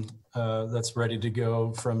comparison that's ready to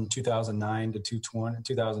go from 2009 to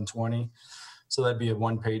 2020. So that'd be a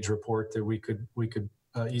one-page report that we could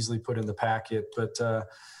easily put in the packet. But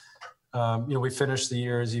we finished the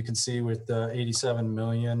year, as you can see, with 87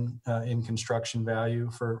 million in construction value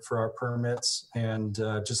for our permits. And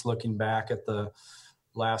just looking back at the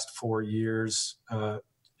last 4 years,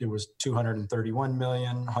 it was 231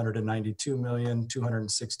 million, 192 million,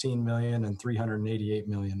 216 million, and 388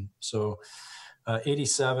 million. So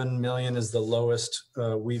 87 million is the lowest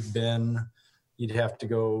we've been. You'd have to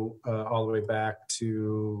go all the way back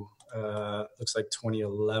to looks like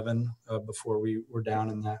 2011 before we were down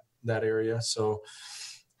in that area. So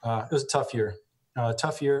it was a tough year.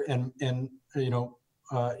 And in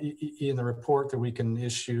the report that we can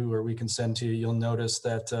issue or we can send to you, you'll notice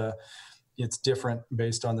that it's different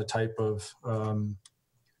based on the type of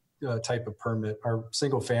permit. Our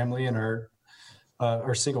single family and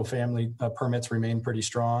our single family permits remain pretty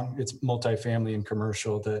strong. It's multifamily and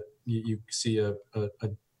commercial that you see a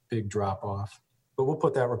big drop off. But we'll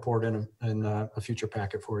put that report in a future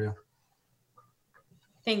packet for you.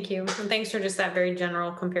 Thank you. And thanks for just that very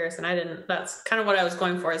general comparison. That's kind of what I was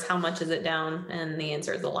going for, is how much is it down? And the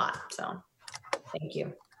answer is a lot. So thank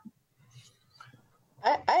you.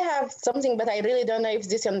 I have something, but I really don't know if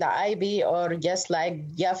this is on the IB or just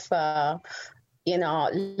like Jeff,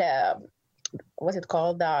 what's it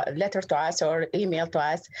called? The letter to us or email to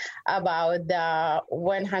us about the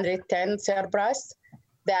 110 surplus,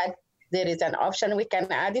 that there is an option we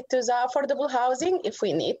can add it to the affordable housing if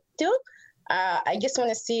we need to. I just want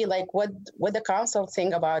to see like what the council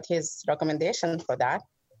think about his recommendation for that.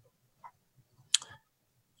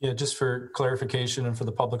 Yeah, just for clarification and for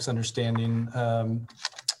the public's understanding,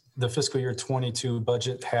 the fiscal year 22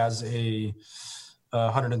 budget has a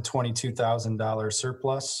 $122,000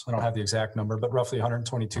 surplus. I don't have the exact number, but roughly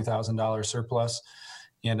 $122,000 surplus.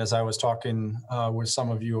 And as I was talking with some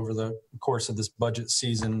of you over the course of this budget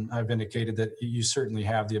season, I've indicated that you certainly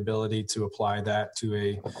have the ability to apply that to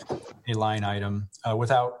a line item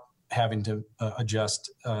without having to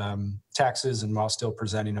adjust taxes and while still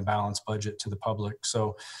presenting a balanced budget to the public.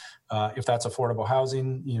 So If that's affordable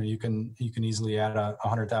housing, you can easily add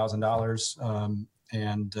 $100,000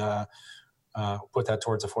 and put that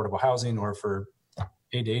towards affordable housing, or for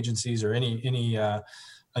aid agencies or any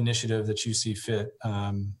initiative that you see fit.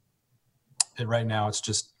 Right now, it's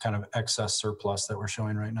just kind of excess surplus that we're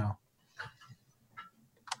showing right now.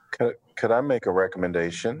 Could I make a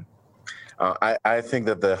recommendation? I think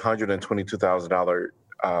that the $122,000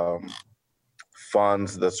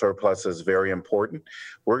 funds, the surplus, is very important.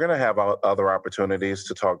 We're going to have other opportunities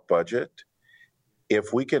to talk budget.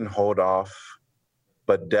 If we can hold off,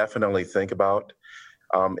 but definitely think about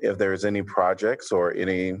if there's any projects or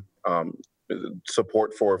any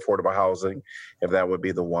support for affordable housing, if that would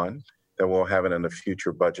be the one, then we'll have it in a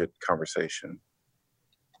future budget conversation.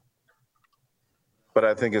 But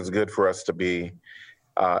I think it's good for us to be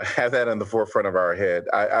have that in the forefront of our head.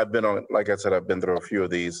 I've been on, like I said, I've been through a few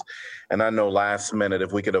of these, and I know last minute,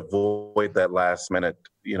 if we could avoid that last minute,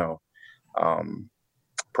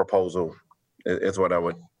 proposal, is what I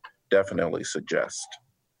would definitely suggest.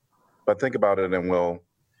 But think about it, and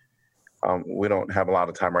we don't have a lot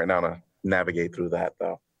of time right now to navigate through that,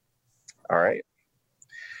 though. All right.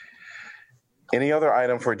 Any other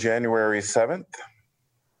item for January 7th?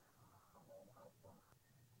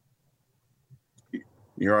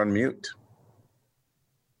 You're on mute.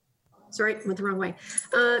 Sorry, went the wrong way.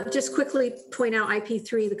 Just quickly point out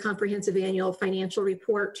IP3, the Comprehensive Annual Financial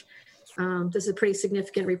Report. This is a pretty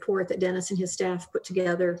significant report that Dennis and his staff put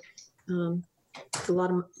together. It's a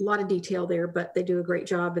lot of detail there, but they do a great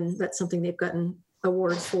job, and that's something they've gotten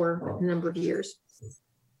awards for a number of years.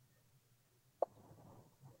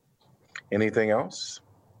 Anything else?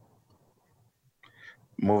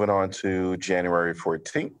 Moving on to January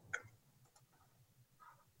 14th.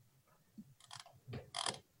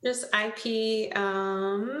 Just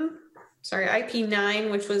IP9,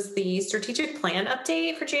 which was the strategic plan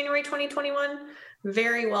update for January 2021.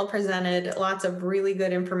 Very well presented, lots of really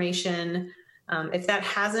good information. If that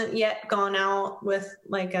hasn't yet gone out with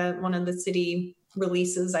one of the city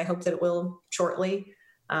releases, I hope that it will shortly.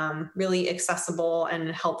 Really accessible and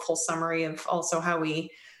helpful summary of also how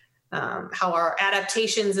our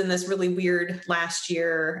adaptations in this really weird last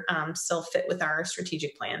year still fit with our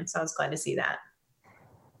strategic plan. So I was glad to see that.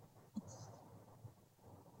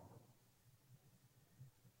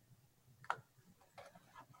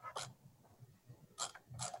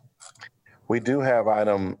 We do have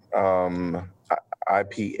item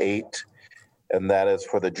IP8, and that is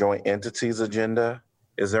for the joint entities agenda.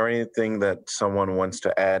 Is there anything that someone wants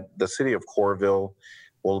to add? The city of Coralville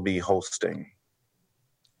will be hosting.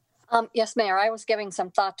 Yes, Mayor, I was giving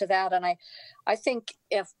some thought to that, and I think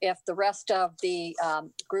if the rest of the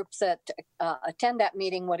groups that attend that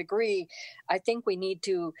meeting would agree, I think we need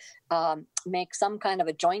to make some kind of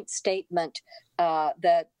a joint statement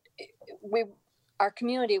that our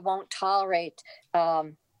community won't tolerate, how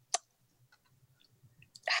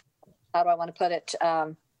do I want to put it,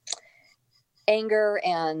 anger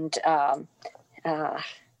and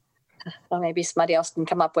well, maybe somebody else can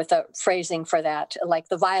come up with a phrasing for that, like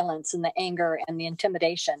the violence and the anger and the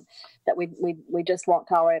intimidation that we just won't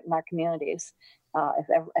tolerate in our communities.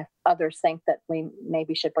 If others think that we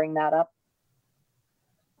maybe should bring that up.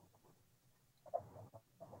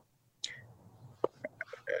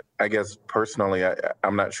 I guess personally,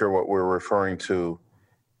 I'm not sure what we're referring to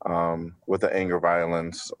with the anger,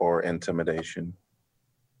 violence, or intimidation.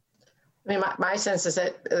 I mean, my sense is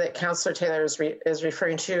that Councillor Taylor is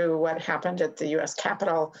referring to what happened at the U.S.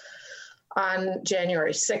 Capitol on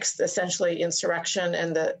January 6th, essentially insurrection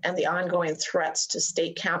and the ongoing threats to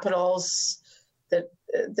state capitals that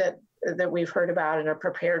we've heard about and are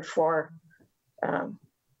prepared for. Okay.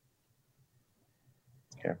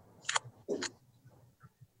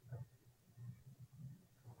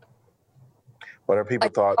 What are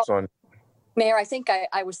people's thoughts on? Mayor, I think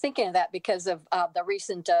I was thinking of that because of the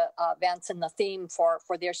recent events, and the theme for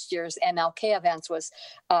this year's MLK events was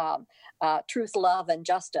truth, love, and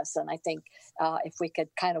justice. And I think if we could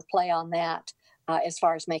kind of play on that as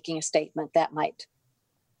far as making a statement, that might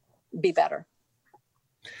be better.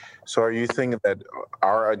 So are you thinking that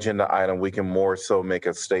our agenda item, we can more so make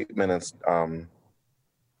a statement and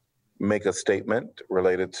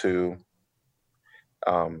related to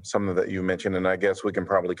something that you mentioned, and I guess we can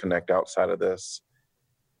probably connect outside of this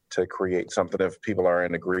to create something if people are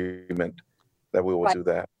in agreement that we will do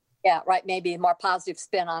that. Yeah, right. Maybe a more positive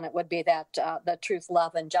spin on it would be that the truth,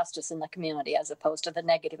 love, and justice in the community, as opposed to the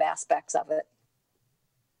negative aspects of it.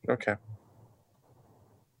 Okay.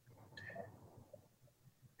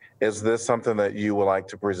 Is this something that you would like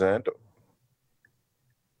to present?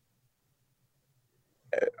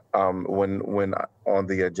 when on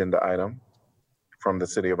the agenda item from the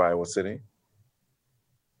city of Iowa City?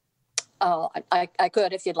 Oh, I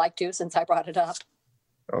could if you'd like to, since I brought it up.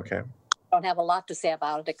 Okay. I don't have a lot to say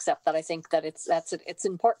about it, except that I think that it's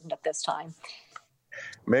important at this time.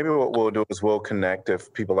 Maybe what we'll do is we'll connect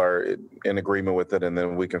if people are in agreement with it, and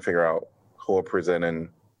then we can figure out who will present and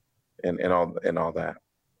all that.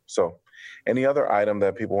 So, any other item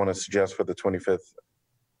that people want to suggest for the 25th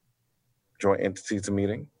Joint Entities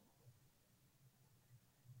meeting?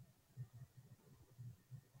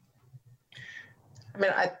 I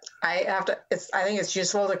mean, I think it's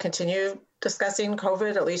useful to continue discussing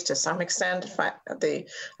COVID, at least to some extent.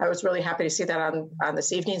 I was really happy to see that on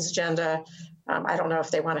this evening's agenda. I don't know if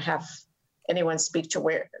they want to have anyone speak to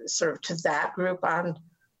to that group on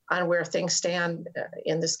where things stand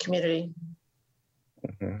in this community.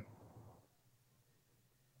 Mm-hmm.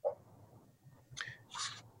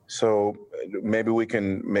 So maybe we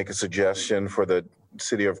can make a suggestion for the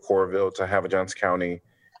city of Coralville to have a Johnson County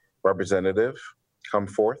representative come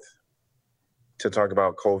forth to talk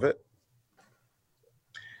about COVID.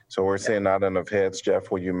 So we're seeing not enough heads.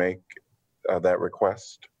 Jeff, will you make that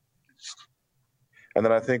request? And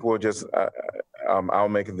then I think we'll just, I'll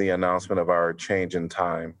make the announcement of our change in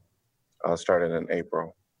time starting in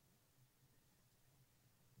April.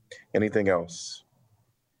 Anything else?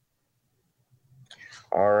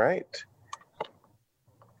 All right.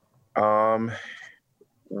 I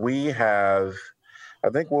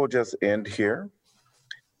think we'll just end here,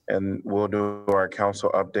 and we'll do our council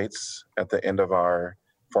updates at the end of our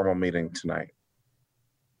formal meeting tonight.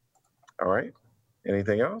 All right.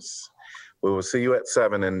 Anything else? We will see you at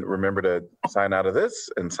 7, and remember to sign out of this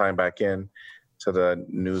and sign back in to the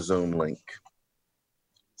new Zoom link.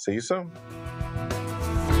 See you soon.